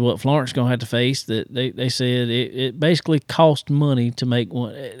this is what Florence is going to have to face, that they said it basically cost money to make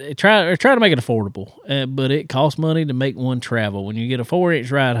one. They try to make it affordable, but it costs money to make one travel. When you get a 4-inch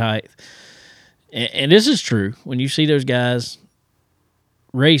ride height, and this is true, when you see those guys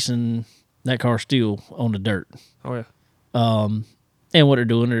racing, that car still on the dirt. Oh, yeah. And what they're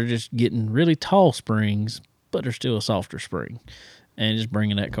doing, they're just getting really tall springs, but they're still a softer spring, and just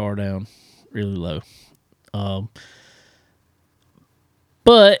bringing that car down really low.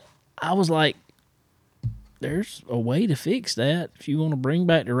 But I was like, there's a way to fix that. If you want to bring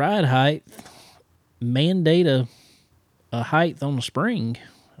back the ride height, mandate a height on the spring.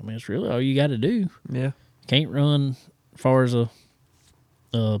 I mean, it's really all you got to do. Yeah. Can't run as far as a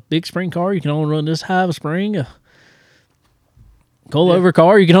a big spring car, you can only run this high of a spring. A coilover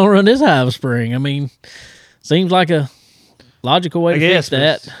car, you can only run this high of a spring. I mean, seems like a logical way to fix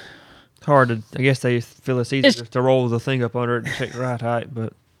that. It's hard to. I guess they feel it's easier to roll the thing up under it and check the ride height,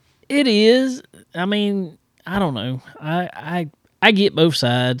 but it is. I mean, I don't know. I get both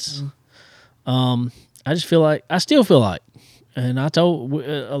sides. I still feel like, and I told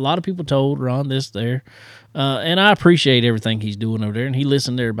a lot of people told Ron this there, and I appreciate everything he's doing over there, and he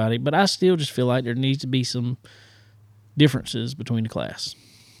listened to everybody. But I still just feel like there needs to be some differences between the class.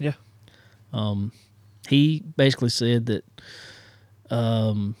 Yeah. He basically said that,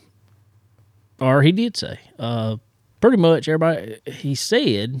 or he did say, pretty much everybody. He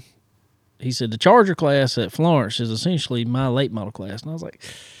said the Charger class at Florence is essentially my late model class, and I was like,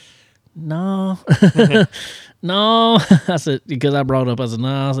 no, no. I said, because I brought up, I said,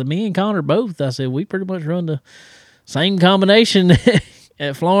 no. I said, me and Connor both. I said, we pretty much run the same combination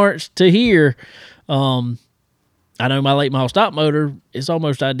at Florence to here. I know my late model stock motor is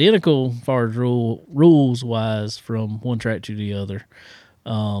almost identical as far as rules wise from one track to the other.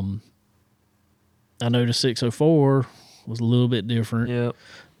 I know the 604 was a little bit different. yeah.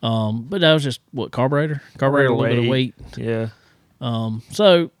 But that was just what carburetor, a little bit of weight. Yeah.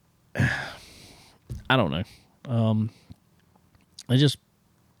 So I don't know.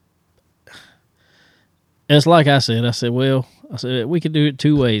 It's like I said, we could do it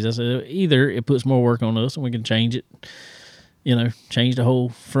two ways. I said, either it puts more work on us and we can change it, change the whole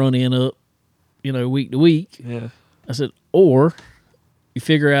front end up, week to week. Yeah. I said, or you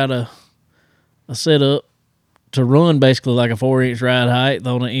figure out a setup to run basically like a 4-inch ride height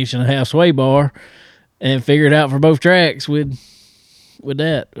on an 1.5-inch sway bar and figure it out for both tracks with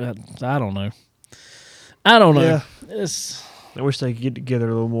that. I don't know. Yeah. It's, I wish they could get together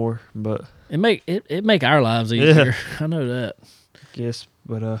a little more, but it make our lives easier. Yeah. I know that. yes,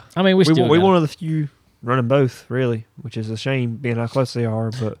 but I mean, we one of the few running both, really, which is a shame being how close they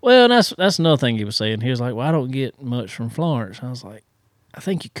are. But well, that's another thing he was saying. He was like, "Well, I don't get much from Florence." I was like, "I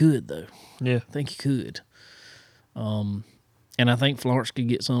think you could, though. yeah, I think you could." And I think Florence could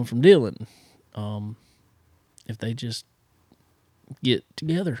get some from Dillon, if they just get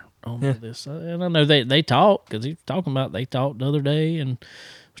together on this. And I know they talk, because he was talking about they talked the other day and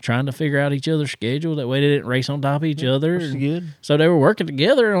was trying to figure out each other's schedule. That way they didn't race on top of each other. which is good. So they were working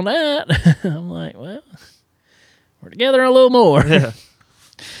together on that. I'm like, well, we're together a little more. Yeah,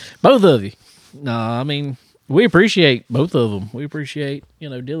 Both of you. No, I mean, we appreciate both of them. We appreciate,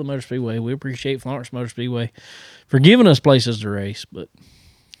 Dillon Motor Speedway. We appreciate Florence Motor Speedway for giving us places to race. But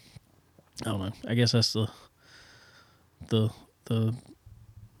I don't know. I guess that's the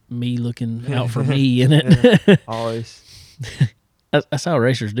me looking out for me in it. yeah. Always. That's how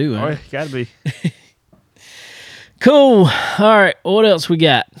racers do, Oh, ain't yeah, gotta be. it? Cool. All right. What else we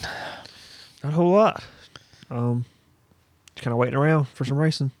got? Not a whole lot. Just kind of waiting around for some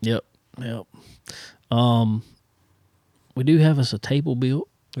racing. Yep. We do have us a table built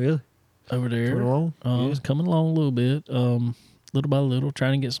Really? over there. Coming along? It's coming along a little bit, little by little,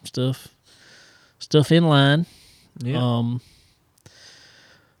 trying to get some stuff in line. Yeah.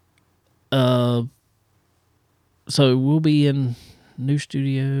 So we'll be in new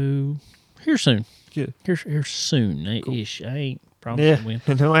studio here soon. Good. Here soon, ish. I ain't promising Yeah. when.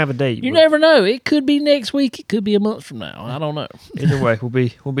 And don't have a date. You but never know. It could be next week. It could be a month from now. I don't know. Either way,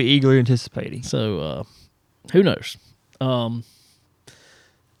 we'll be eagerly anticipating. So who knows? I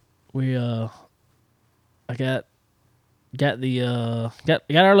got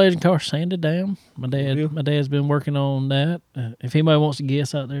our legend car sanded down. My dad's been working on that. If anybody wants to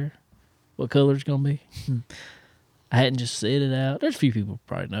guess out there what color it's gonna be, I hadn't just said it out. There's a few people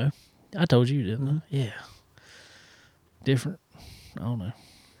probably know. I told you, didn't I? Yeah. Different. I don't know.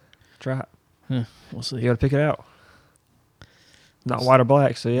 Try it. We'll see. You got to pick it out. Not white or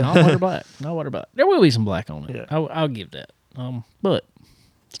black, so yeah. Not white or black. Not white or black. There will be some black on it. Yeah. I'll give that. But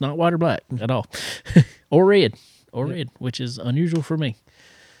it's not white or black at all, or red, red, which is unusual for me.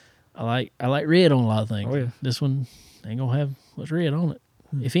 I like red on a lot of things. Oh, yeah. This one ain't gonna have much red on it,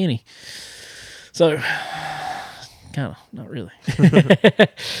 if any. So, kind of not really.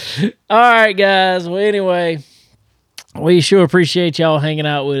 All right, guys. Well, anyway, we sure appreciate y'all hanging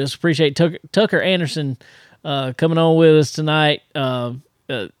out with us. Appreciate Tucker Anderson coming on with us tonight.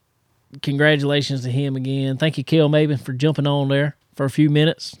 Congratulations to him again. Thank you, Kel Maben, for jumping on there for a few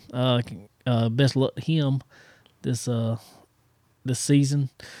minutes. Best of luck to him this season.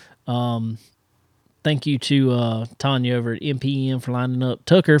 Thank you to Tanya over at MPM for lining up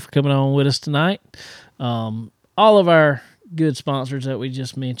Tucker for coming on with us tonight. All of our good sponsors that we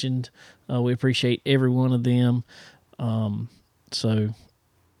just mentioned, we appreciate every one of them. So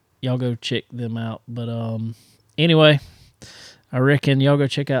y'all go check them out. But anyway, I reckon y'all go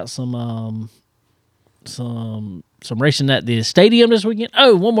check out some racing at the stadium this weekend.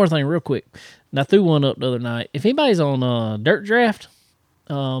 Oh, one more thing real quick. And I threw one up the other night. If anybody's on Dirt Draft,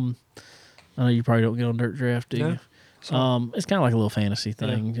 I know you probably don't get on Dirt Draft, do you? It's kind of like a little fantasy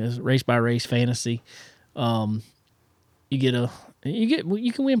thing. It's race by race fantasy. You can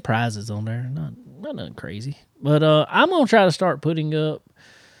win prizes on there. Not nothing crazy. But I'm gonna try to start putting up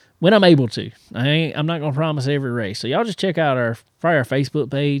when I'm able to. I'm not gonna promise every race. So y'all just check out our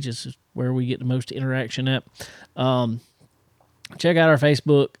Facebook page. It's where we get the most interaction at. Check out our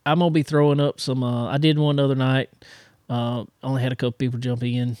Facebook. I'm gonna be throwing up some. I did one the other night. Only had a couple people jump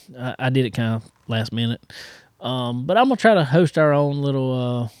in. I did it kind of last minute. But I'm gonna try to host our own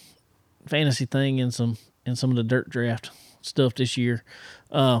little fantasy thing in some of the Dirt Draft stuff this year.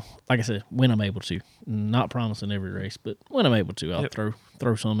 Like I said, when I'm able to. Not promising every race, but when I'm able to, I'll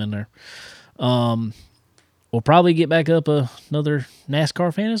throw some in there. We'll probably get back up another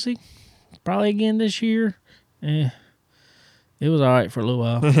NASCAR fantasy, probably again this year. It was all right for a little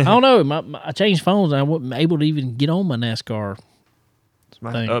while. I don't know. I changed phones, and I wasn't able to even get on my NASCAR.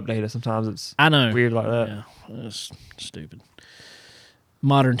 Might have to update it. Sometimes it's I know weird like that. Yeah, it's stupid.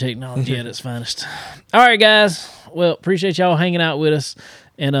 Modern technology at its finest. All right, guys. Well, appreciate y'all hanging out with us,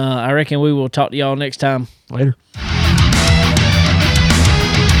 and I reckon we will talk to y'all next time. Later.